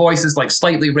if the voice is like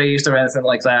slightly raised or anything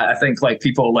like that, I think like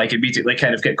people like immediately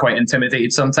kind of get quite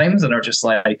intimidated sometimes and are just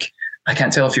like, I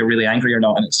can't tell if you're really angry or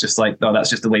not. And it's just like, no, that's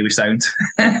just the way we sound.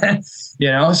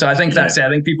 So I think that's it. I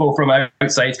think people from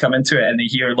outside come into it and they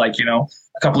hear like,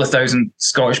 a couple of thousand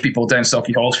Scottish people down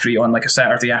Sauchiehall Street on like a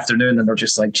Saturday afternoon, and they're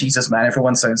just like, Jesus, man,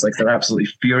 everyone sounds like they're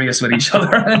absolutely furious with each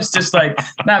other. And it's just like,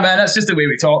 nah, man, that's just the way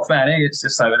we talk, man. It's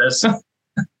just how it is.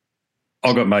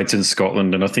 I've got mates in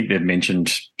Scotland, and I think they've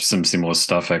mentioned some similar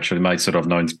stuff. Actually, mates that I've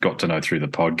got to know through the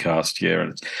podcast. Yeah,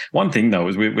 and one thing though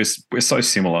is we're so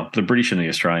similar. The British and the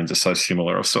Australians are so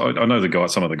similar. So I know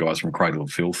some of the guys from Cradle of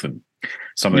Filth and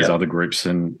some of these other groups,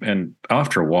 and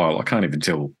after a while, I can't even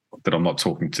tell that I'm not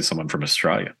talking to someone from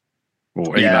Australia, or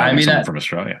someone from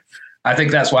Australia. I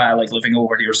think that's why I like living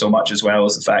over here so much as well,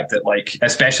 is the fact that like,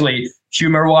 especially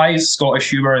humor-wise, Scottish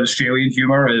humor and Australian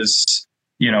humor is.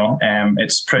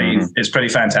 It's pretty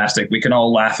fantastic. We can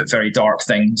all laugh at very dark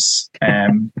things,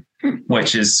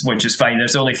 which is fine.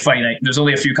 There's only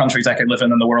a few countries I could live in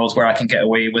the world where I can get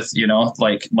away with,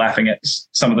 like laughing at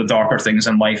some of the darker things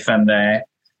in life and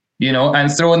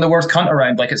throwing the word cunt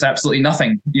around like it's absolutely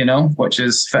nothing, which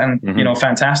is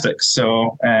fantastic.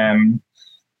 So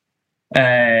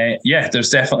there's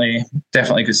definitely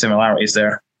good similarities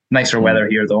there. Nicer weather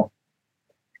here though.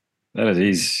 That it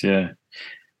is, yeah.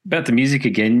 About the music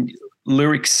again,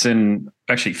 lyrics, and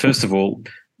actually, first of all,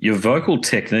 your vocal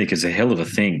technique is a hell of a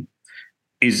thing.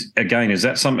 Is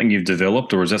that something you've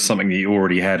developed, or is that something that you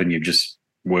already had and you've just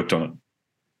worked on it?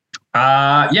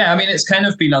 I mean, it's kind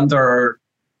of been under,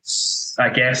 I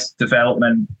guess,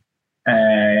 development.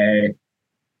 I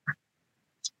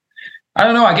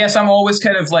don't know. I guess I'm always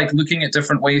kind of like looking at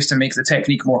different ways to make the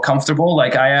technique more comfortable.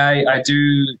 Like I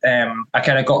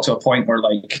kind of got to a point where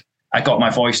like, I got my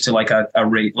voice to like a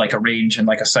range and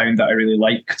like a sound that I really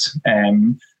liked.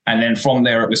 And then from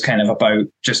there, it was kind of about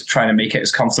just trying to make it as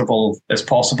comfortable as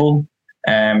possible.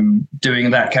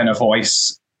 Doing that kind of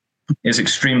voice is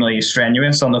extremely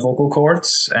strenuous on the vocal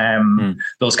cords.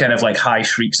 Those kind of like high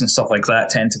shrieks and stuff like that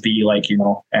tend to be like,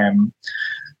 a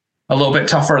little bit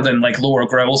tougher than like lower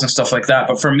growls and stuff like that.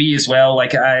 But for me as well,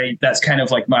 like that's kind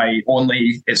of like my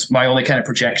only kind of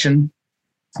projection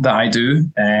that I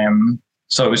do.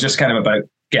 So it was just kind of about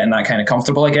getting that kind of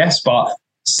comfortable, I guess. But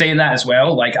saying that as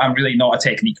well, like I'm really not a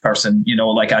technique person,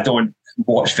 like I don't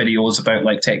watch videos about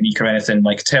like technique or anything.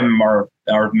 Like Tim, our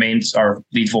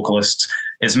lead vocalist,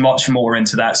 is much more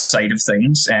into that side of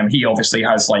things. He obviously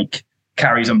has like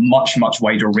carries a much, much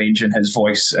wider range in his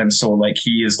voice. And so like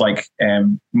he is like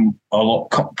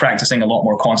practicing a lot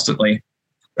more constantly.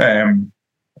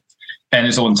 In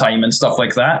his own time and stuff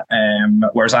like that.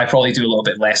 Whereas I probably do a little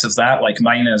bit less of that. Like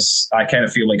I kind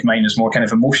of feel like mine is more kind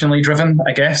of emotionally driven,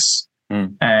 I guess.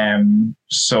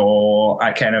 So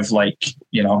I kind of like,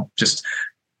 just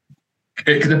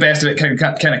the best of it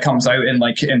kind of comes out in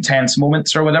like intense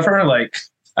moments or whatever. Like,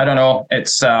 I don't know.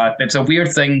 It's a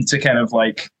weird thing to kind of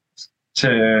like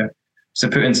to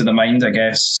put into the mind, I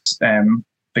guess.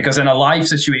 Because in a live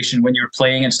situation, when you're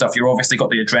playing and stuff, you're obviously got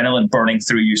the adrenaline burning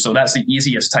through you. So that's the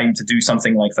easiest time to do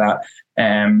something like that.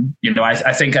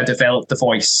 I think I developed the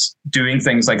voice doing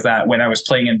things like that when I was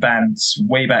playing in bands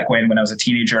way back when I was a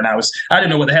teenager, and I didn't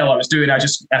know what the hell I was doing. I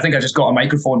think I just got a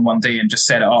microphone one day and just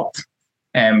set it up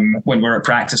when we were at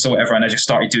practice or whatever, and I just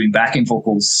started doing backing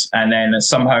vocals. And then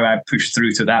somehow I pushed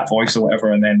through to that voice or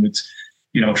whatever, and then would,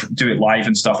 do it live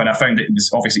and stuff. And I found it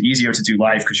was obviously easier to do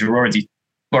live because you're already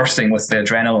bursting with the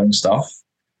adrenaline stuff.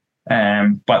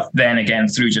 But then again,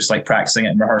 through just like practicing it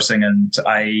and rehearsing, and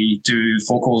I do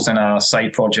vocals in a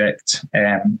side project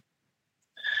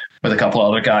with a couple of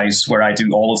other guys where I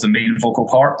do all of the main vocal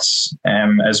parts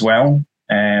as well.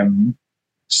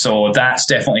 So that's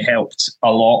definitely helped a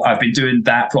lot. I've been doing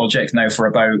that project now for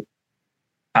about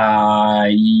a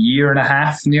year and a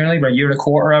half, nearly, about a year and a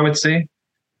quarter, I would say.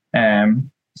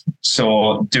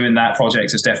 So doing that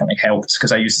project has definitely helped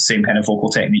because I use the same kind of vocal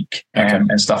technique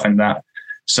and stuff like that.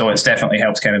 So it's definitely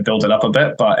helped kind of build it up a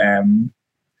bit. But I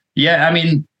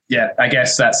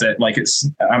guess that's it. Like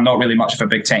I'm not really much of a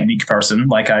big technique person.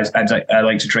 Like I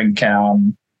like to drink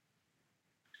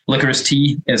licorice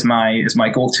tea is my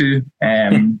go-to.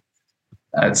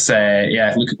 It's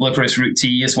licorice root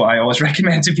tea is what I always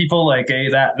recommend to people. Like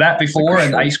that before licorice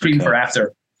and ice cream for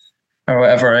after. Or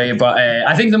whatever, but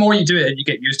I think the more you do it, you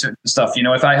get used to it and stuff.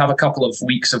 If I have a couple of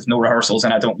weeks of no rehearsals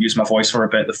and I don't use my voice for a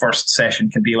bit, the first session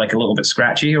can be like a little bit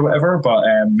scratchy or whatever. But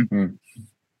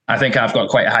I think I've got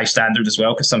quite a high standard as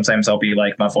well, because sometimes I'll be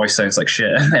like, my voice sounds like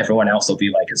shit, and everyone else will be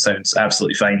like, it sounds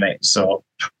absolutely fine, mate. So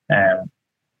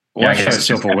Well, I that guess shows it's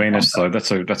just self-awareness, though.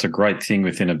 That's a great thing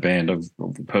within a band.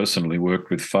 I've personally worked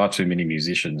with far too many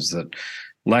musicians that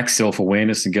lack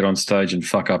self-awareness and get on stage and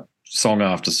fuck up song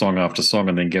after song after song,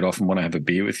 and then get off and want to have a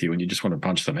beer with you, and you just want to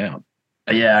punch them out.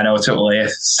 Yeah, I know, totally.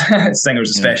 Singers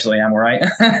especially, am I right?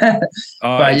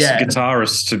 But it's yeah,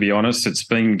 guitarists, to be honest. It's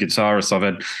been guitarists. I've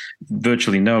had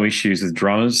virtually no issues with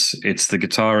drummers. It's the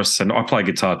guitarists, and I play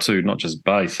guitar too, not just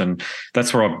bass. And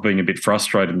that's where I've been a bit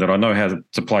frustrated that I know how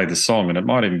to play the song, and it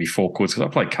might even be 4 chords because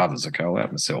I play covers. Okay, I'll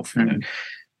out myself. You know,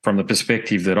 from the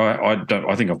perspective that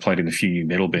I think I've played in a few new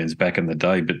metal bands back in the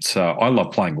day, but I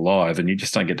love playing live, and you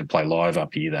just don't get to play live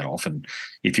up here that often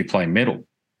if you play metal.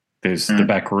 There's the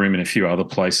back room and a few other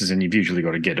places, and you've usually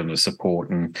got to get them to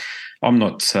support. And I'm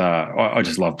not, I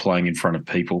just love playing in front of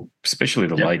people, especially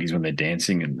the ladies when they're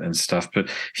dancing and stuff. But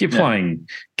if you're playing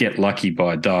Get Lucky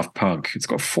by Daft Punk, it's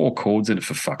got 4 chords in it,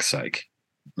 for fuck's sake.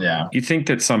 Yeah. You'd think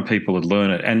that some people would learn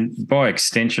it. And by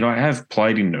extension, I have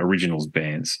played in originals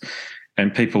bands,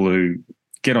 and people who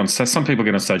get on stage, some people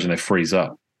get on stage and they freeze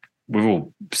up. We've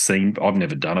all seen, I've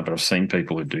never done it, but I've seen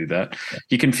people who do that.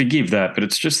 You can forgive that, but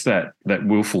it's just that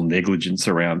willful negligence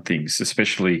around things,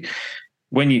 especially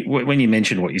when you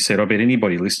mention what you said. I bet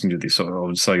anybody listening to this, I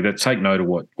would say that take note of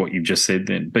what you've just said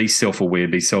then. Be self-aware,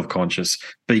 be self-conscious,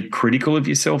 be critical of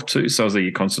yourself too, so that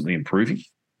you're constantly improving.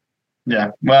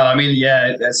 Yeah. Well, I mean,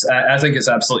 yeah, I think it's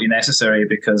absolutely necessary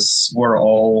because we're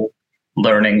all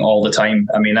learning all the time.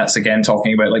 I mean, that's again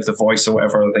talking about like the voice or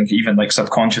whatever. I think even like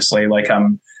subconsciously, like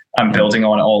I'm building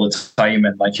on it all the time.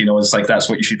 And like, you know, it's like, that's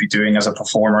what you should be doing as a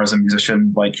performer, as a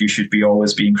musician. Like you should be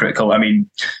always being critical. I mean,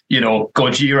 you know,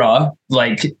 Gojira,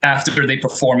 like after they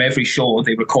perform every show,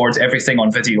 they record everything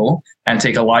on video and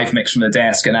take a live mix from the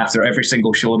desk. And after every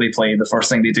single show they play, the first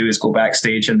thing they do is go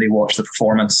backstage and they watch the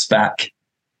performance back,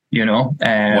 you know?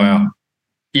 Wow.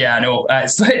 Yeah, no,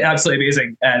 it's absolutely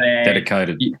amazing. And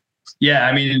dedicated. Yeah,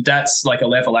 I mean, that's like a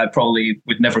level I probably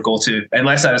would never go to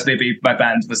unless I was, maybe my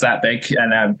band was that big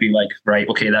and I'd be like, right,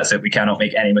 okay, that's it. We cannot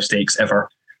make any mistakes ever.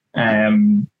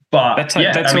 But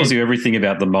that tells you everything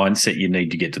about the mindset you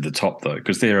need to get to the top, though,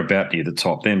 because they're about near the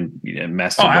top. Then, you know,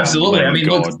 massive. Oh, absolutely. I mean,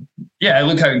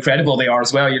 look how incredible they are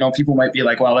as well. You know, people might be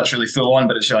like, "Well, that's really full on,"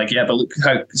 but it's like, yeah, but look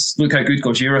how good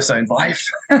Gojira sound live.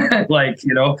 Like,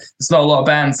 you know, there's not a lot of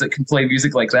bands that can play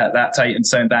music like that tight and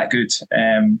sound that good.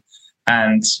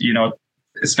 And you know,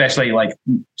 especially like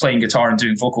playing guitar and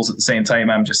doing vocals at the same time,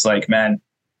 I'm just like, man,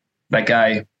 that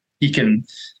guy, he's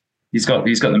got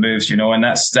the moves, you know. And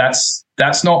that's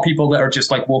not people that are just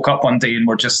like woke up one day and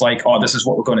were just like, oh, this is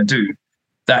what we're going to do.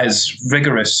 That is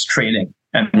rigorous training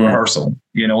and rehearsal,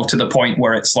 you know, to the point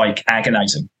where it's like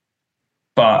agonizing.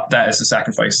 But that is the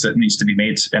sacrifice that needs to be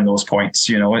made in those points.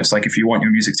 You know, it's like, if you want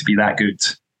your music to be that good,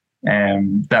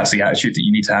 that's the attitude that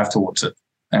you need to have towards it.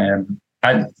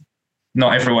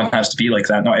 Not everyone has to be like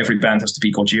that. Not every band has to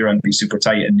be Gojira and be super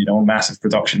tight and, you know, massive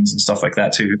productions and stuff like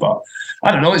that too. But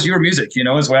I don't know, it's your music, you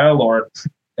know, as well, or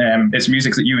it's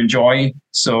music that you enjoy.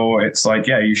 So it's like,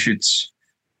 yeah, you should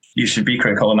be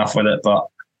critical enough with it. But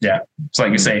yeah, it's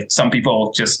like you say, some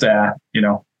people just, you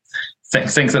know,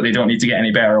 think that they don't need to get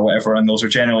any better or whatever. And those are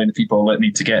generally the people that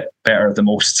need to get better the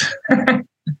most.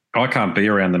 I can't be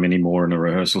around them anymore in a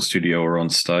rehearsal studio or on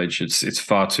stage. It's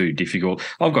far too difficult.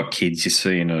 I've got kids, you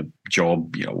see, in a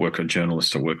job, you know, work a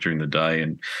journalist or work during the day,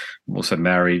 and I'm also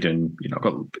married, and, you know, I've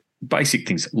got basic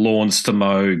things, lawns to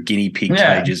mow, guinea pig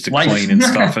cages to clean and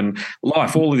stuff, and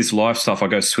life, all of this life stuff. I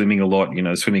go swimming a lot, you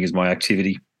know, swimming is my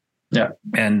activity. Yeah.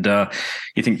 And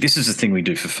you think this is the thing we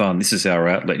do for fun. This is our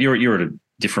outlet. You're at a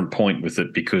different point with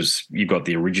it because you've got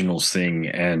the originals thing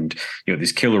and you know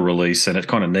this killer release, and it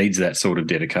kind of needs that sort of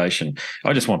dedication.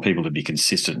 I just want people to be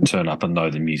consistent and turn up and know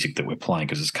the music that we're playing,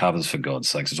 because it's covers, for God's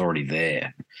sakes. It's already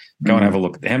there. Go and have a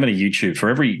look. How many YouTube, for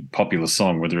every popular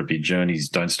song, whether it be Journey's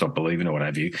Don't Stop Believing or what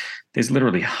have you, there's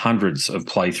literally hundreds of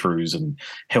playthroughs and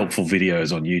helpful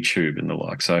videos on YouTube and the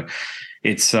like. So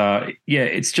it's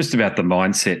it's just about the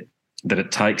mindset that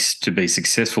it takes to be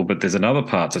successful. But there's another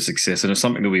part to success, and it's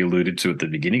something that we alluded to at the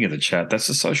beginning of the chat. That's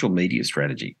the social media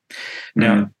strategy.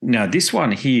 Now this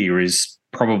one here is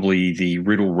probably the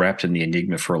riddle wrapped in the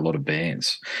enigma for a lot of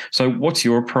bands. So what's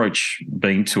your approach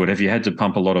been to it? Have you had to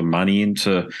pump a lot of money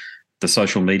into the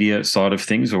social media side of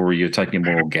things, or are you taking a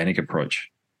more organic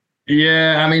approach?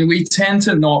 Yeah, I mean, we tend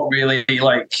to not really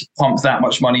like pump that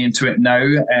much money into it now.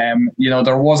 You know,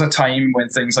 there was a time when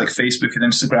things like Facebook and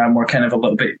Instagram were kind of a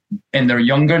little bit in their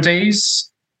younger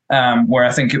days, where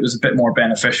I think it was a bit more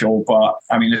beneficial. But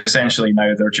I mean, essentially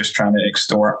now they're just trying to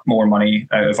extort more money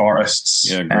out of artists.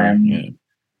 Yeah,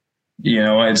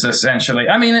 It's essentially,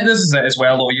 I mean, this is it as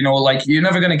well, though, like you're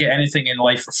never going to get anything in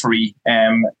life for free,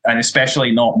 and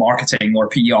especially not marketing or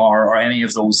PR or any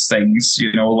of those things,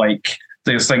 like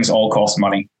those things all cost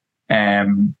money,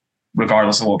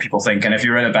 regardless of what people think. And if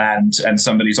you're in a band and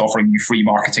somebody's offering you free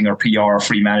marketing or PR or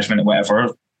free management or whatever,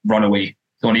 run away.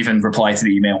 Don't even reply to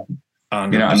the email.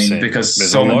 100%. You know what I mean? Because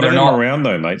there's a lot of them around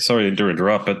though, mate. Sorry to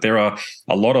interrupt, but there are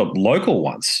a lot of local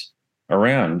ones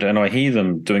around, and I hear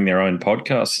them doing their own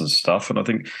podcasts and stuff, and I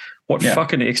think, what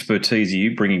fucking expertise are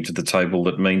you bringing to the table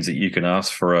that means that you can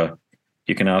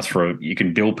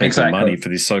bill people money for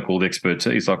this so-called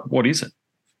expertise? Like, what is it?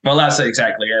 Well, that's it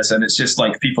exactly is, and it's just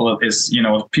like people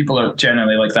are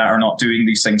generally like that are not doing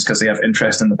these things because they have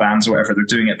interest in the bands or whatever. They're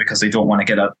doing it because they don't want to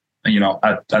get a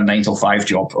 9-to-5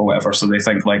 job or whatever. So they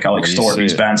think like, I'll extort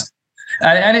these bands.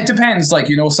 And it depends, like,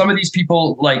 some of these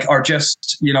people like are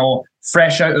just,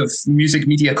 fresh out of music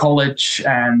media college,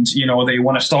 and, they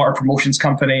want to start a promotions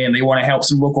company and they want to help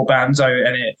some local bands out.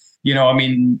 And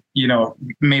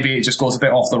maybe it just goes a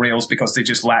bit off the rails because they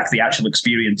just lack the actual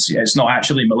experience. It's not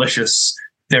actually malicious.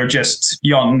 They're just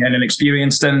young and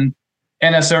inexperienced. And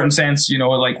in a certain sense,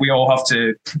 like we all have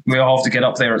to get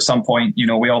up there at some point.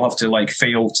 We all have to like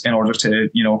fail in order to,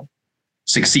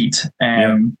 succeed.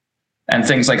 And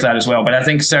things like that as well. But I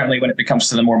think certainly when it becomes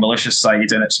to the more malicious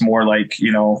side, and it's more like,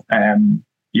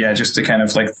 just a kind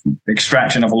of like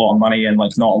extraction of a lot of money and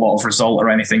like not a lot of result or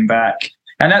anything back.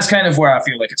 And that's kind of where I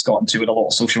feel like it's gotten to with a lot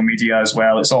of social media as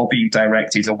well. It's all being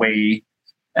directed away,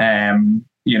 from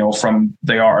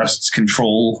the artist's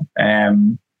control.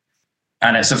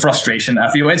 And it's a frustration.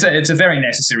 I feel it's a very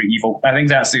necessary evil. I think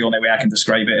that's the only way I can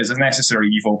describe it, is a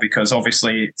necessary evil, because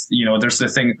obviously, there's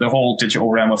the whole digital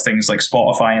realm of things like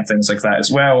Spotify and things like that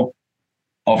as well.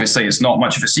 Obviously, it's not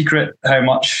much of a secret how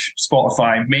much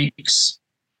Spotify makes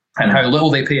and how little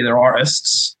they pay their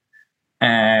artists,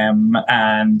 and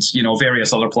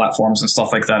various other platforms and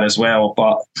stuff like that as well.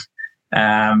 But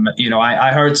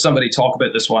I heard somebody talk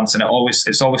about this once, and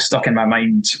it's always stuck in my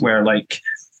mind, where like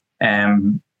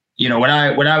when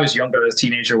I was younger, as a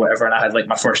teenager or whatever, and I had like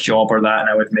my first job or that, and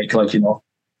I would make like,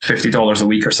 $50 a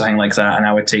week or something like that, and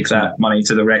I would take that money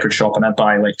to the record shop and I'd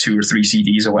buy like 2 or 3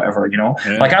 CDs or whatever,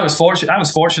 Like I was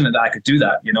fortunate that I could do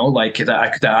that, like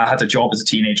that I had a job as a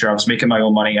teenager. I was making my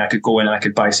own money. I could go in and I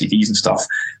could buy CDs and stuff.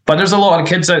 But there's a lot of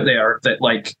kids out there that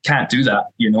like can't do that,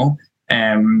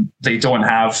 they don't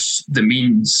have the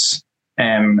means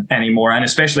anymore, and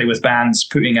especially with bands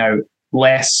putting out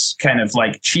less kind of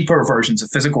like cheaper versions of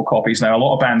physical copies. Now, a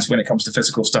lot of bands, when it comes to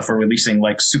physical stuff, are releasing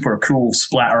like super cool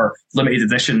splatter limited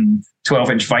edition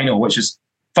 12-inch vinyl, which is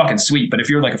fucking sweet. But if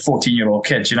you're like a 14-year-old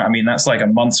kid, you know what I mean? That's like a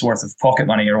month's worth of pocket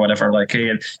money or whatever. Like,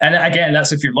 and again,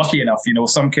 that's if you're lucky enough.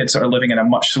 Some kids that are living in a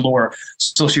much slower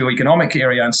socioeconomic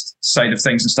area and side of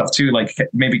things and stuff too, like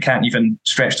maybe can't even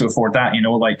stretch to afford that,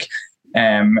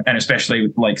 and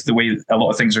especially like the way a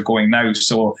lot of things are going now.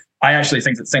 So I actually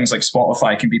think that things like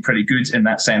Spotify can be pretty good in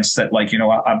that sense, that like,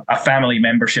 a family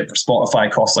membership for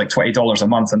Spotify costs like $20 a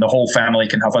month, and the whole family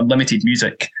can have unlimited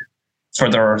music for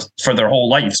their whole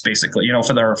lives, basically,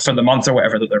 for the month or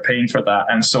whatever that they're paying for that.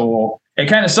 And so it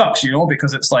kind of sucks,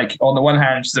 because it's like, on the one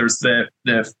hand, there's the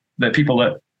people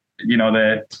that,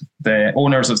 the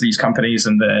owners of these companies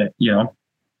and the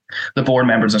board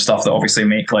members and stuff that obviously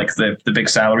make like the big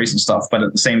salaries and stuff. But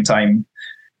at the same time,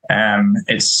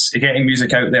 it's getting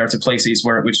music out there to places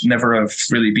where it would never have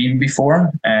really been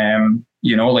before.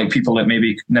 Like people that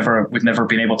maybe would never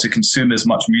been able to consume as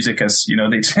much music as, they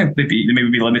maybe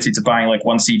be limited to buying like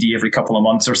 1 CD every couple of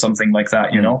months or something like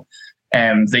that,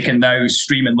 they can now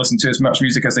stream and listen to as much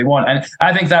music as they want. And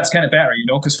I think that's kind of better,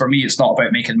 because for me, it's not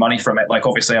about making money from it. Like,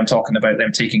 obviously I'm talking about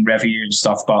them taking revenue and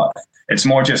stuff, but it's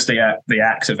more just the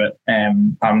act of it.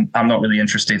 I'm not really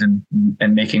interested in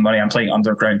making money. I'm playing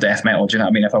underground death metal. Do you know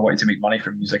what I mean? If I wanted to make money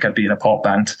from music, I'd be in a pop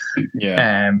band.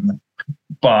 Yeah.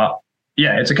 But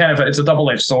yeah, it's a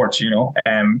double-edged sword,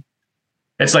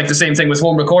 It's like the same thing with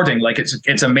home recording. Like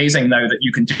it's amazing now that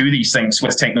you can do these things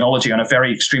with technology on a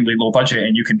very extremely low budget,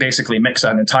 and you can basically mix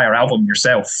an entire album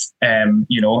yourself, in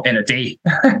a day,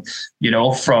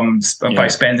 by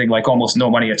spending like almost no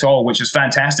money at all, which is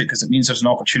fantastic because it means there's an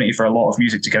opportunity for a lot of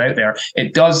music to get out there.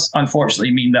 It does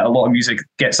unfortunately mean that a lot of music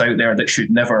gets out there that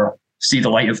should never see the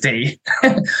light of day.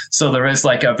 So there is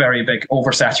like a very big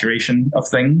oversaturation of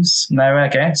things now, I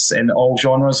guess, in all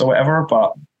genres or whatever.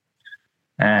 But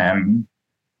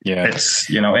it's,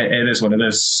 it is what it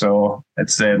is. So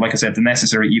it's like I said, the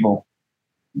necessary evil.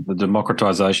 The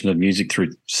democratization of music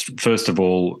through, first of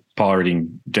all,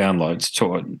 pirating downloads,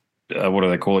 what do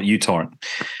they call it? uTorrent.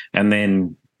 And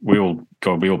then we all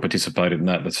participated in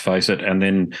that. Let's face it. And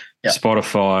then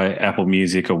Spotify, Apple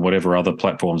Music, or whatever other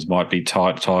platforms might be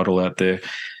Tidal out there.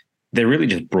 They're really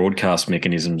just broadcast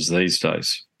mechanisms these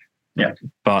days. Yeah,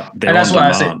 but they're on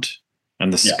demand,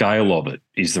 and the scale of it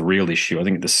is the real issue. I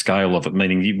think the scale of it,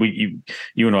 meaning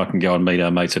you and I can go and meet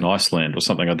our mates in Iceland or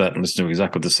something like that and listen to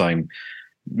exactly the same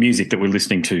music that we're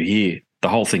listening to here. The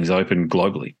whole thing's open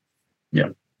globally. Yeah.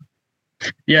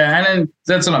 Yeah, and then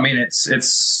that's what I mean.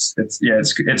 It's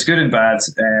good and bad,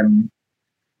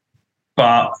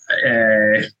 but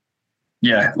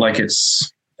like it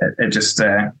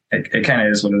kind of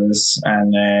is what it is,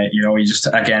 and you just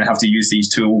again have to use these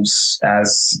tools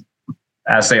as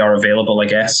they are available. I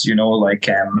guess it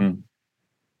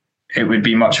would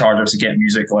be much harder to get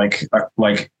music like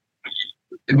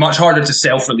much harder to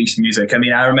self-release music. I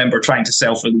mean, I remember trying to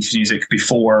self-release music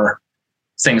before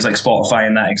things like Spotify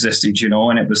and that existed,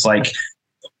 and it was like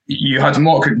you had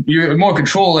more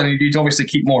control, and you'd obviously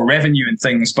keep more revenue and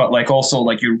things, but like also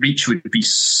like your reach would be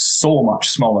so much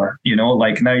smaller,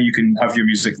 like now you can have your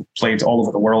music played all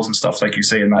over the world and stuff, like you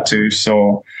say in that too.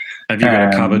 So have you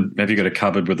got a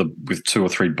cupboard with 2 or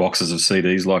 3 boxes of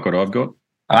CDs like what I've got?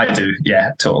 I do,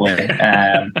 yeah, totally.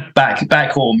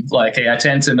 Back home, like I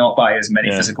tend to not buy as many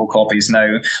physical copies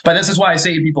now, but this is why I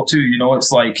say to people too,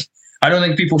 it's like I don't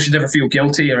think people should ever feel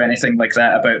guilty or anything like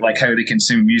that about like how they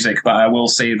consume music. But I will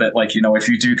say that like, if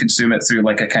you do consume it through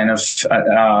like a kind of,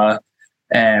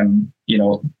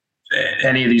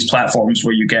 any of these platforms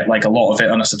where you get like a lot of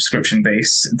it on a subscription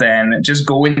base, then just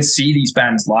go and see these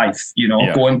bands live,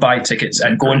 go and buy tickets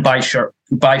and go and buy shirts,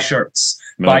 merch,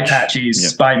 buy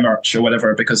patches, buy merch or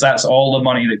whatever, because that's all the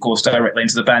money that goes directly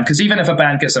into the band. Because even if a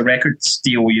band gets a record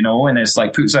deal, and it's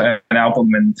like puts out an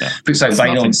album and puts out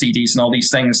vinyl and CDs and all these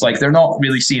things, like they're not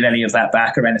really seeing any of that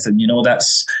back or anything.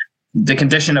 That's the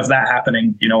condition of that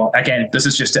happening. Again, this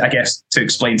is just, I guess, to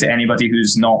explain to anybody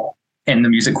who's not in the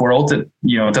music world that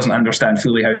doesn't understand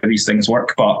fully how these things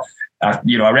work, but a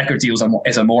record deal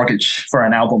is a mortgage for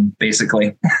an album,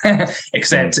 basically.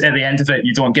 Except at the end of it,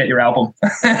 you don't get your album.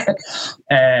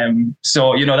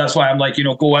 So that's why I'm like,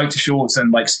 go out to shows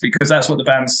and like, because that's what the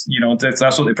bands,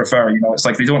 that's what they prefer. It's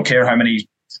like they don't care how many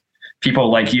people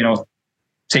like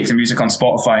take the music on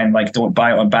Spotify and like don't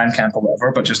buy it on Bandcamp or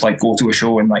whatever, but just like go to a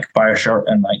show and like buy a shirt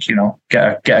and like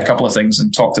get a couple of things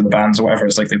and talk to the bands or whatever.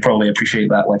 It's like they probably appreciate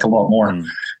that like a lot more,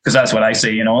 because that's what I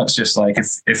say. It's just like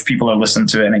if people are listening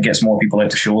to it and it gets more people out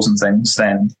to shows and things,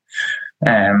 then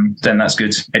that's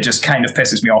good. It just kind of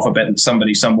pisses me off a bit that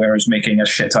somebody somewhere is making a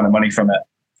shit ton of money from it.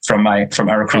 From our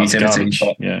creativity.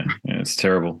 Yeah, it's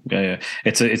terrible. Yeah.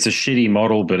 It's a shitty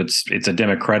model, but it's a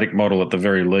democratic model at the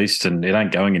very least, and it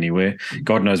ain't going anywhere.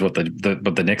 God knows what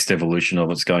the next evolution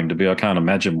of it's going to be. I can't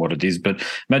imagine what it is, but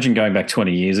imagine going back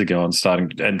 20 years ago and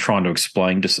starting and trying to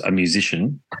explain to a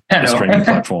musician the streaming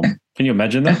platform. Can you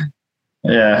imagine that?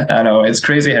 Yeah, I know. It's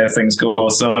crazy how things go.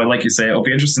 So like you say, it'll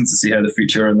be interesting to see how the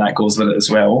future and that goes with it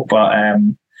as well. But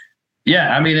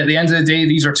yeah, I mean, at the end of the day,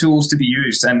 these are tools to be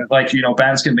used, and like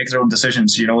bands can make their own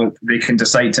decisions. They can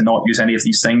decide to not use any of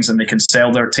these things, and they can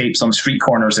sell their tapes on street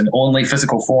corners in only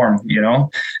physical form.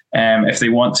 If they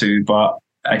want to. But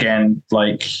again,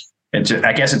 like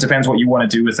I guess it depends what you want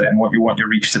to do with it and what you want your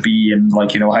reach to be, and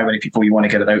like how many people you want to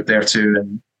get it out there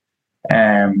to,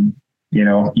 and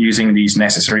using these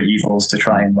necessary evils to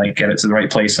try and like get it to the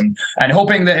right place, and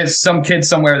hoping that it's some kid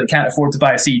somewhere that can't afford to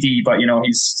buy a CD, but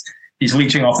he's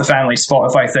leeching off the family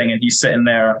Spotify thing, and he's sitting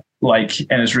there like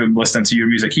in his room listening to your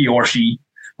music. He or she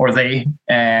or they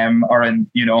are in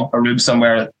a room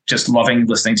somewhere just loving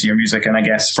listening to your music. And I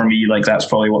guess for me, like that's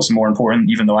probably what's more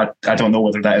important, even though I don't know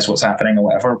whether that is what's happening or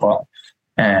whatever. But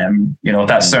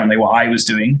that's certainly what I was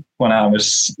doing when I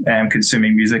was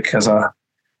consuming music as a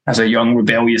young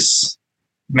rebellious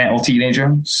metal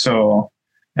teenager. So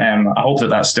I hope that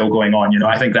that's still going on.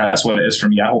 I think that's what it is for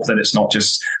me. I hope that it's not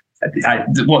just.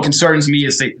 What concerns me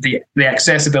is the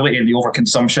accessibility and the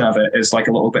overconsumption of it is like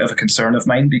a little bit of a concern of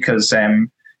mine, because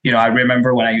I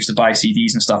remember when I used to buy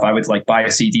CDs and stuff, I would like buy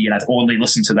a CD and I'd only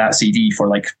listen to that CD for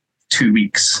like 2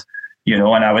 weeks,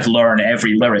 and I would learn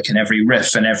every lyric and every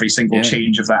riff and every single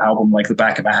change of that album like the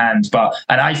back of my hand.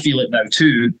 And I feel it now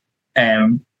too.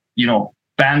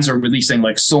 Bands are releasing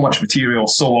like so much material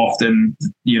so often,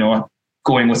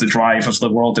 going with the drive of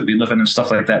the world that we live in and stuff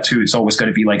like that too. It's always going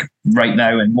to be like right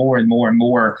now and more and more and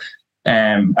more.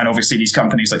 And obviously these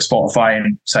companies like Spotify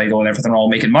and Tidal and everything are all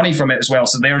making money from it as well.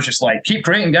 So they're just like, keep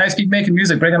creating, guys, keep making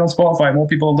music, bring it on Spotify, more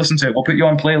people will listen to it. We'll put you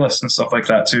on playlists and stuff like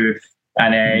that too.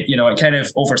 And, it kind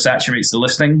of oversaturates the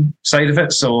listening side of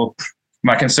it. So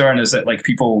my concern is that like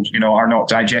people, are not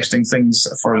digesting things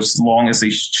for as long as they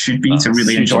should be to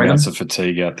really enjoy them. Lots of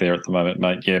fatigue out there at the moment,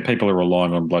 mate. Yeah, people are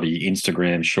relying on bloody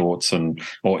Instagram shorts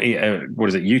or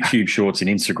YouTube shorts and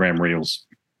Instagram reels.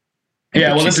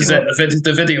 Yeah, well, this is it.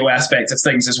 The video aspect of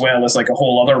things as well is like a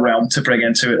whole other realm to bring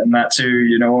into it, and that too,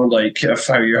 like of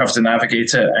how you have to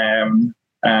navigate it.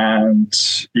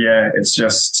 And yeah,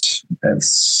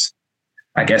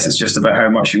 I guess it's just about how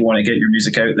much you want to get your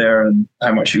music out there and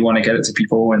how much you want to get it to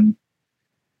people and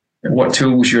what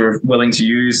tools you're willing to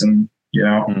use and,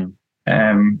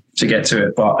 to get to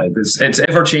it. But it's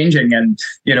ever changing. And,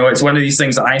 it's one of these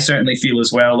things that I certainly feel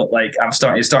as well that like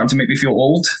it's starting to make me feel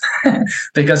old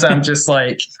because I'm just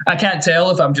like, I can't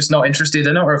tell if I'm just not interested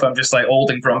in it or if I'm just like old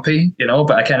and grumpy,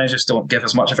 but I kind of just don't give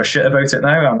as much of a shit about it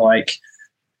now. I'm like,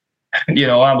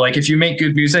 if you make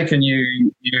good music and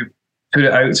you put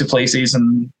it out to places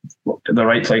and the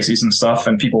right places and stuff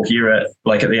and people hear it,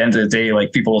 like at the end of the day,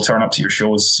 like people will turn up to your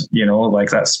shows, like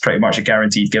that's pretty much a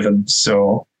guaranteed given.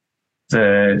 So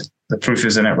the proof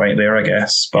is in it right there, I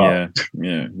guess. But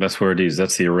yeah, that's where it is.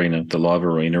 That's the arena, the live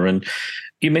arena. And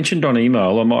you mentioned on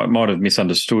email, I might have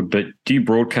misunderstood, but do you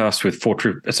broadcast with what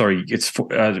is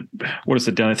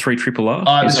it down at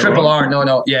 3RRR? It's Triple R.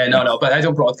 No. Yeah, no. But I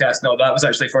don't broadcast. No, that was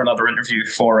actually for another interview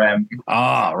for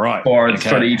right. For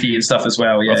the EP and stuff as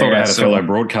well. Yeah, I thought I had a fellow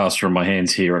broadcaster in my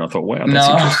hands here, and I thought, wow,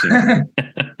 that's interesting.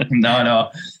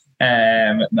 No.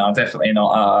 No, definitely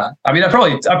not. I mean, I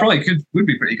probably would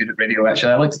be pretty good at radio.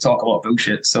 Actually, I like to talk a lot of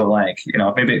bullshit. So, like,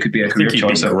 maybe it could be a career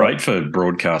choice. Be great for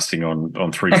broadcasting on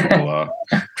 3RRR.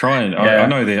 Try and yeah.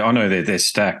 I know they're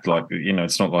stacked. Like,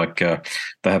 it's not like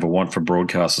they have a want for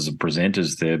broadcasters and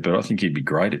presenters there, but I think you'd be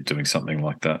great at doing something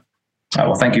like that.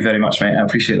 Oh, well, thank you very much, mate. I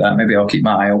appreciate that. Maybe I'll keep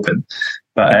my eye open.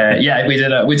 But we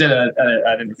did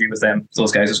an interview with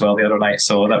those guys as well the other night,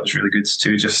 so that was really good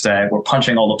too. Just we're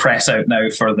punching all the press out now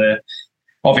for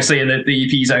obviously the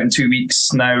EP's out in 2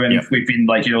 weeks now, and we've been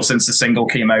like since the single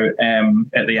came out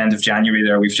at the end of January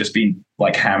there, we've just been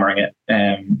like hammering it,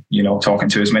 talking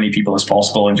to as many people as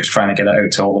possible and just trying to get it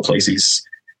out to all the places,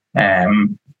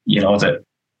 that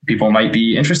people might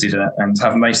be interested in it and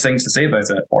have nice things to say about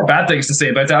it or bad things to say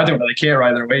about it. I don't really care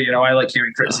either way. I like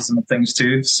hearing criticism of things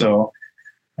too. So.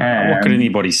 What can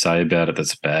anybody say about it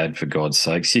that's bad, for God's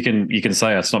sakes? You can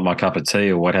say it's not my cup of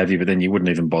tea or what have you, but then you wouldn't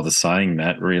even bother saying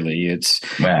that, really. It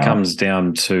comes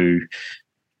down to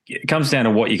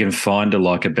what you can find to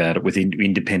like about it with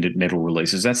independent metal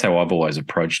releases. That's how I've always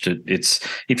approached it. I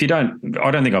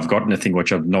don't think I've got anything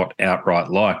which I've not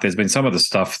outright liked. There's been some of the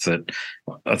stuff that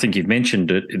I think you've mentioned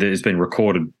that has been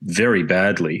recorded very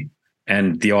badly,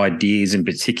 and the ideas in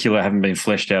particular haven't been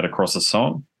fleshed out across a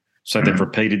song. So they've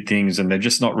repeated things, and they're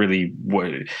just not really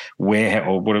woodhouse,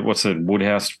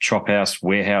 chop house,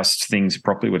 warehouse things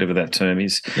properly, whatever that term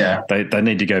is. Yeah, they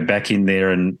need to go back in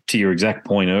there. And to your exact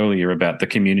point earlier about the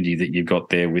community that you've got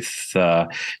there with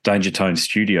Danger Tone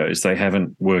Studios, they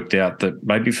haven't worked out that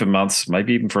maybe for months,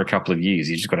 maybe even for a couple of years,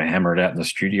 you just got to hammer it out in the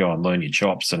studio and learn your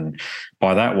chops, and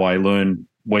by that way learn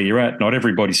where you're at. Not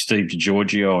everybody's Steve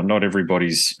DiGiorgio, or not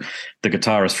everybody's the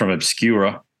guitarist from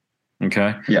Obscura.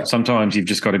 Okay. Yeah. Sometimes you've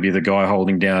just got to be the guy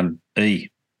holding down E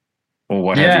or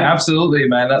what have you. Yeah, absolutely,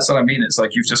 man. That's what I mean. It's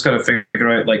like you've just got to figure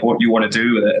out like what you want to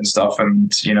do with it and stuff.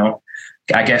 And,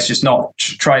 I guess just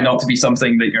try not to be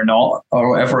something that you're not or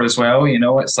whatever as well.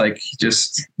 It's like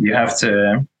you have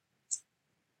to,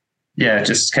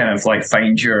 just kind of like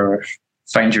find your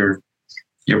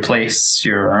place,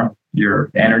 your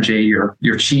energy, your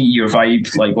chi, your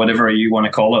vibe, like whatever you want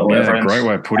to call it, whatever. Yeah, great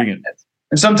way of putting it.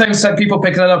 And sometimes people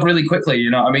pick that up really quickly, you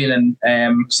know what I mean?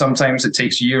 And sometimes it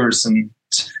takes years, and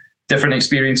different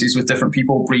experiences with different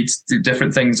people breeds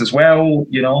different things as well,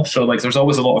 So like there's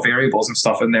always a lot of variables and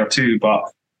stuff in there too.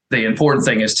 But the important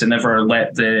thing is to never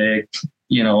let the,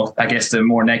 I guess the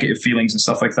more negative feelings and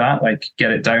stuff like that, like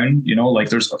get it down, like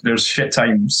there's shit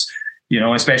times,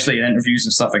 especially in interviews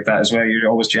and stuff like that as well. You're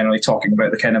always generally talking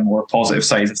about the kind of more positive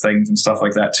sides of things and stuff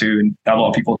like that too. And a lot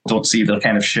of people don't see the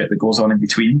kind of shit that goes on in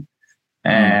between.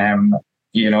 It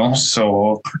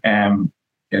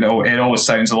always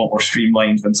sounds a lot more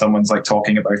streamlined when someone's like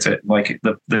talking about it, like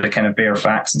the kind of bare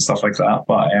facts and stuff like that.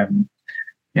 But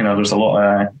there's a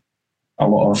lot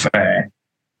of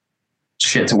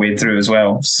shit to wade through as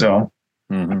well. So,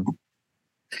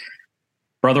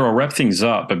 brother, I'll wrap things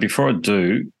up. But before I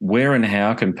do, where and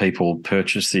how can people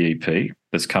purchase the EP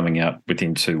that's coming out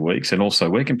within 2 weeks, and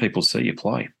also where can people see you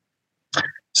play?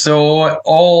 So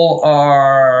all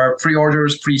our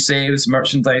pre-orders, pre-saves,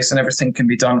 merchandise and everything can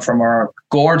be done from our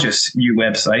gorgeous new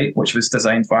website, which was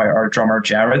designed by our drummer,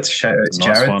 Jared. Shout out to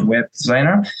Jared, the web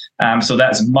designer. So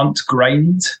that's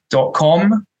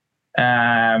muntgrind.com.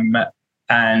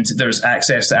 And there's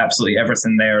access to absolutely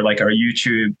everything there, like our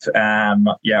YouTube,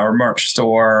 our merch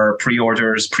store,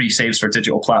 pre-orders, pre-saves for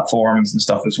digital platforms and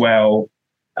stuff as well.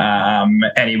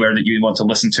 Anywhere that you want to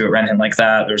listen to it or anything like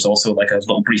that. There's also like a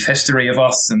little brief history of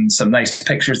us and some nice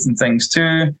pictures and things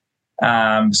too.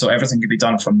 So everything can be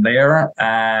done from there.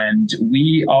 And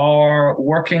we are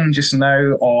working just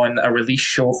now on a release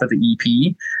show for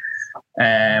the EP.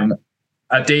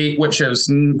 A date which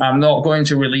I'm not going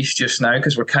to release just now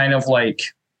because we're kind of like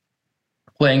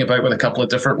playing about with a couple of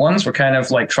different ones. We're kind of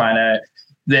like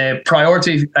the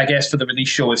priority, I guess, for the release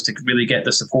show is to really get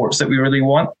the supports that we really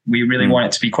want. We really want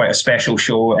it to be quite a special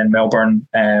show in Melbourne,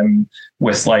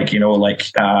 with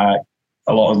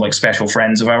a lot of like special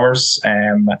friends of ours.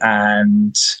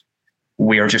 And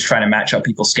we are just trying to match up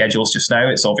people's schedules just now.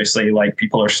 It's obviously like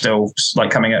people are still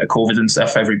like coming out of COVID and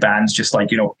stuff. Every band's just like,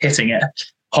 hitting it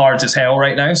hard as hell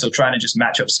right now. So trying to just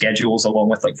match up schedules along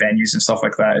with like venues and stuff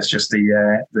like that is just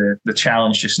the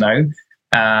challenge just now.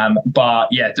 But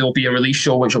yeah, there'll be a release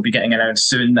show which will be getting announced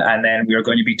soon, and then we are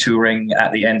going to be touring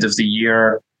at the end of the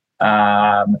year,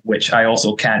 which I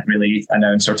also can't really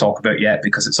announce or talk about yet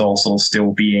because it's also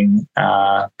still being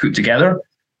put together.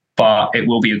 But it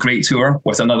will be a great tour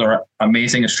with another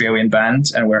amazing Australian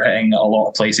band, and we're hitting a lot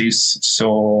of places.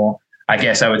 So I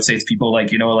guess I would say to people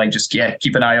just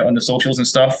keep an eye out on the socials and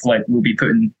stuff. Like we'll be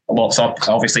putting lots up.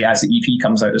 Obviously, as the EP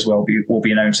comes out as well, we'll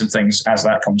be announcing things as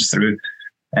that comes through.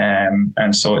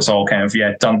 And so it's all kind of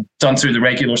done through the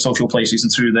regular social places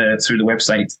and through the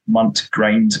website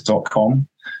muntgrind.com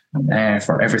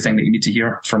for everything that you need to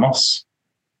hear from us.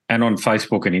 And on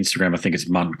Facebook and Instagram, I think it's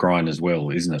Munt Grind as well,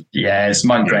 isn't it? Yeah, it's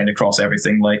Munt Grind across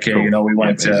everything. Like cool. We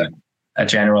wanted a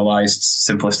generalized,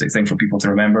 simplistic thing for people to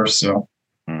remember. So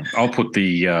I'll put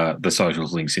the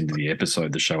socials links into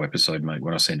the show episode, mate,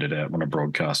 when I send it out, when I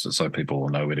broadcast it, so people will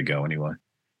know where to go anyway.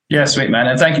 Yeah, sweet, man.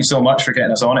 And thank you so much for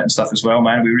getting us on it and stuff as well,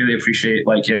 man. We really appreciate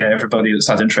everybody that's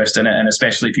had interest in it, and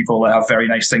especially people that have very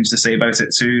nice things to say about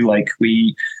it too. Like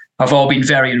we have all been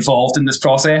very involved in this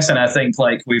process, and I think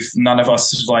none of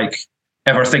us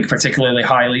ever think particularly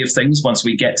highly of things once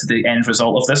we get to the end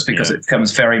result of this, because it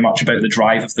becomes very much about the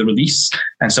drive of the release,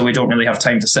 and so we don't really have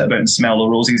time to sit about and smell the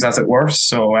roses, as it were.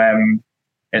 So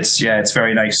it's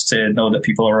very nice to know that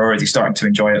people are already starting to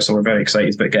enjoy it. So we're very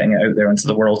excited about getting it out there into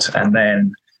the world, and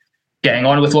then getting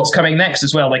on with what's coming next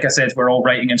as well. Like I said, we're all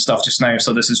writing and stuff just now,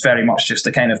 so this is very much just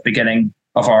the kind of beginning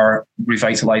of our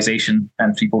revitalization,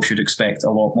 and people should expect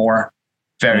a lot more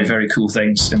very, very cool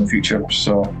things in the future.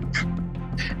 So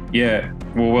yeah,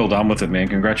 well done with it, man.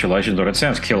 Congratulations on it. It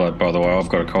sounds killer, by the way. I've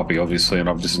got a copy, obviously, and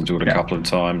I've listened to it a couple of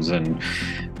times, and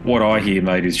what I hear,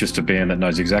 mate, is just a band that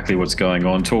knows exactly what's going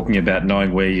on. Talking about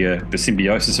knowing where the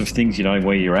symbiosis of things,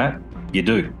 where you're at, you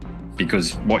do.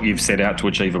 Because what you've set out to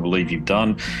achieve, I believe you've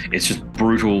done. It's just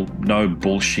brutal, no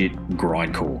bullshit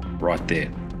grindcore right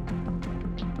there.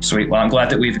 Sweet. Well, I'm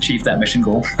glad that we've achieved that mission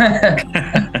goal.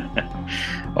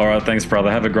 All right. Thanks,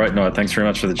 brother. Have a great night. Thanks very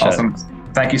much for the chat. Awesome.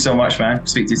 Thank you so much, man.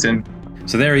 Speak to you soon.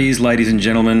 So there he is, ladies and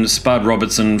gentlemen. Spud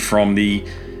Robertson from the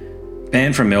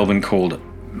band from Melbourne called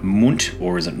Munt,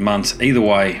 or is it Munt? Either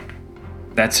way,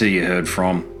 that's who you heard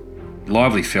from.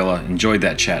 Lively fella, enjoyed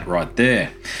that chat right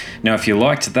there. Now, if you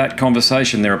liked that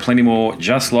conversation, there are plenty more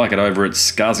just like it over at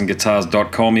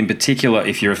scarsandguitars.com. In particular,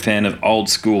 if you're a fan of old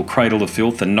school Cradle of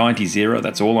Filth, the 90s era,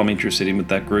 that's all I'm interested in with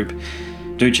that group.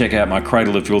 Do check out my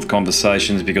Cradle of Filth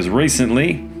conversations, because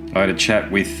recently I had a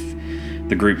chat with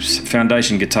the group's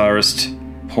foundation guitarist,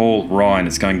 Paul Ryan.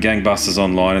 It's going gangbusters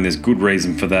online, and there's good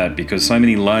reason for that, because so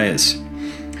many layers.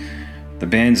 The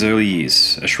band's early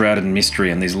years are shrouded in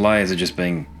mystery, and these layers are just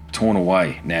being torn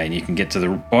away now, and you can get to the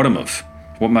bottom of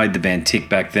what made the band tick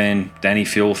back then, Danny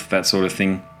Filth, that sort of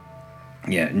thing.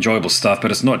 Yeah, enjoyable stuff,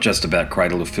 but it's not just about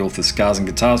Cradle of Filth, the Scars and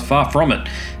Guitars, far from it.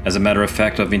 As a matter of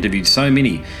fact, I've interviewed so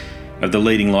many of the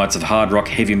leading lights of hard rock,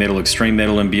 heavy metal, extreme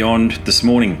metal and beyond. This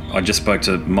morning, I just spoke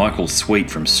to Michael Sweet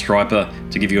from Striper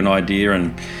to give you an idea,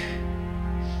 and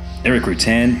Eric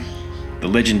Rutan, the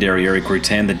legendary Eric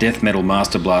Rutan, the death metal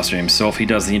master blaster himself. He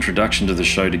does the introduction to the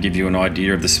show to give you an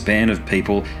idea of the span of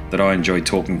people that I enjoy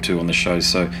talking to on the show.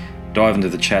 So dive into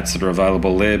the chats that are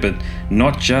available there, but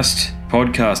not just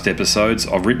podcast episodes.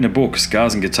 I've written a book,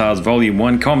 Scars and Guitars Volume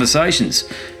 1,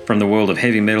 Conversations from the World of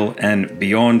Heavy Metal and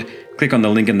Beyond. Click on the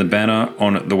link in the banner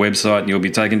on the website and you'll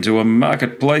be taken to a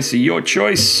marketplace of your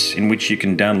choice in which you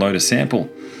can download a sample.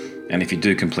 And if you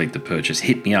do complete the purchase,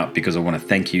 hit me up, because I want to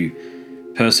thank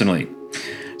you personally.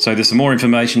 So there's some more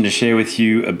information to share with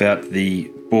you about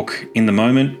the book in the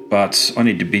moment, but I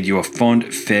need to bid you a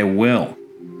fond farewell.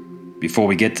 Before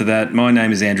we get to that, my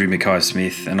name is Andrew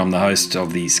Mackay-Smith and I'm the host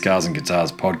of the Scars and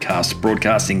Guitars podcast,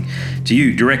 broadcasting to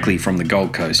you directly from the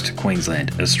Gold Coast,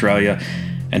 Queensland, Australia.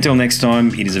 Until next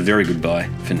time, it is a very goodbye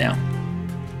for now.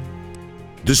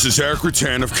 This is Eric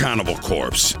Rutan of Cannibal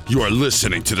Corpse. You are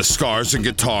listening to the Scars and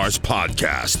Guitars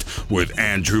podcast with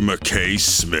Andrew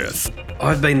Mackay-Smith.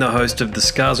 I've been the host of the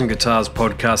Scars and Guitars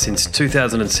podcast since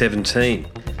 2017.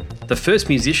 The first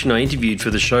musician I interviewed for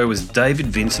the show was David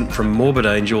Vincent from Morbid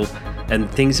Angel, and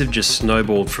things have just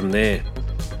snowballed from there.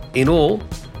 In all,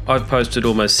 I've posted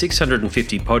almost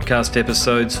 650 podcast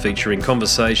episodes featuring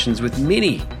conversations with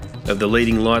many of the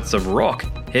leading lights of rock,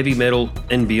 heavy metal,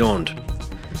 and beyond.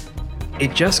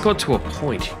 It just got to a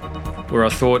point where I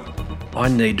thought, I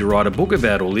need to write a book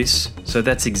about all this, so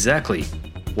that's exactly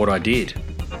what I did.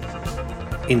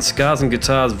 In Scars and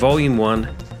Guitars Volume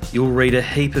 1, you'll read a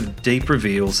heap of deep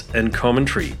reveals and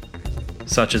commentary,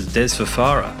 such as Des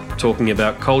Fafara talking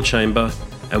about Coal Chamber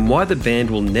and why the band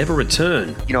will never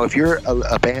return. You know, if you're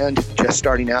a band just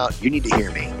starting out, you need to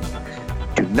hear me.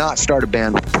 Do not start a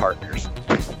band with partners.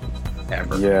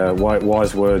 Ever. Yeah,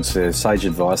 wise words there. Sage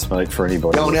advice, mate, for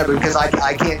anybody. Don't ever, because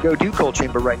I can't go do Coal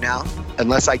Chamber right now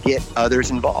unless I get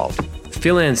others involved.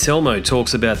 Phil Anselmo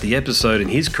talks about the episode in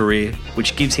his career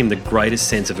which gives him the greatest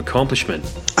sense of accomplishment.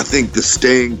 I think the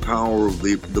staying power of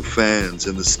the fans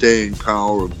and the staying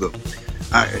power of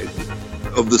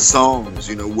the songs,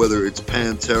 you know, whether it's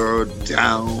Pantera,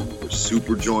 Down, or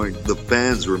Superjoint, the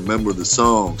fans remember the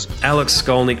songs. Alex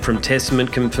Skolnick from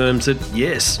Testament confirms that,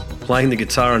 yes, playing the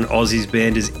guitar in Ozzy's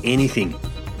band is anything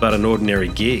but an ordinary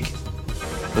gig.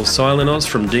 Will Silent Oz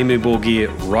from Dimmu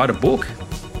Borgir write a book?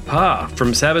 Pa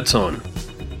from Sabaton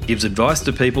gives advice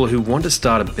to people who want to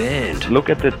start a band. Look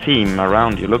at the team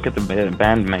around you, look at the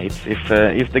bandmates.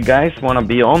 If the guys want to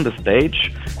be on the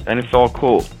stage, then it's all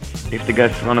cool. If the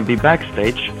guys want to be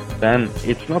backstage, then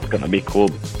it's not going to be cool.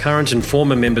 Current and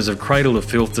former members of Cradle of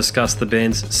Filth discuss the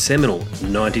band's seminal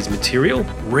 90s material.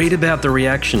 Read about the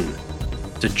reaction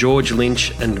to George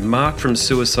Lynch and Mark from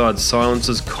Suicide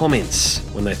Silence's comments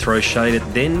when they throw shade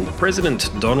at then President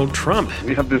Donald Trump.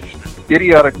 We have this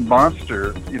idiotic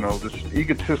monster, you know, this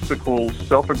egotistical,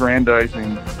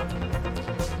 self-aggrandizing,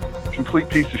 complete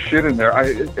piece of shit in there.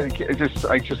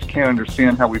 I just can't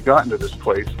understand how we've gotten to this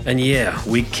place. And yeah,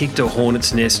 we kicked a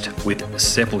hornet's nest with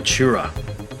Sepultura.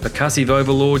 Percussive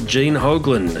overlord Gene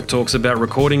Hoglan talks about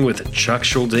recording with Chuck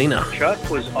Schuldiner. Chuck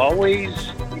was always,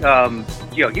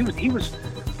 he was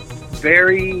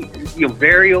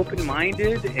very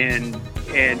open-minded,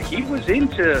 and he was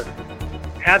into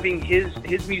having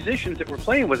his musicians that were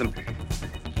playing with him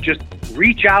just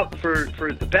reach out for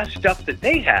the best stuff that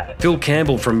they had. Phil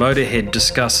Campbell from Motorhead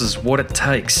discusses what it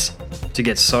takes to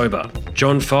get sober.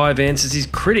 John Five answers his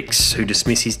critics who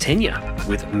dismiss his tenure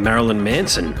with Marilyn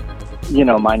Manson. You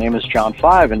know, my name is John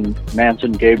Five, and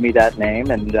Manson gave me that name,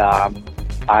 and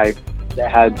I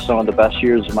had some of the best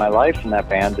years of my life in that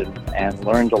band and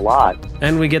learned a lot.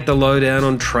 And we get the lowdown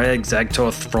on Treyarch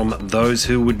Zagtoth from those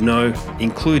who would know,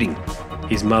 including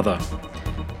his mother.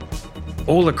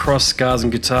 All across Scars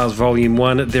and Guitars Volume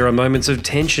 1, there are moments of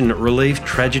tension, relief,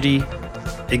 tragedy,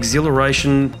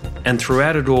 exhilaration, and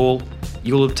throughout it all,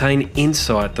 you'll obtain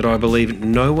insight that I believe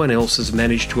no one else has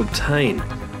managed to obtain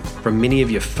from many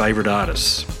of your favourite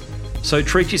artists. So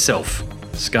treat yourself.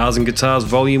 Scars and Guitars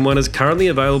Volume 1 is currently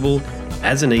available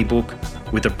as an ebook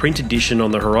with a print edition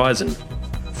on the horizon.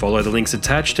 Follow the links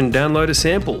attached and download a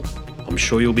sample. I'm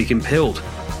sure you'll be compelled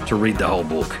to read the whole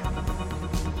book.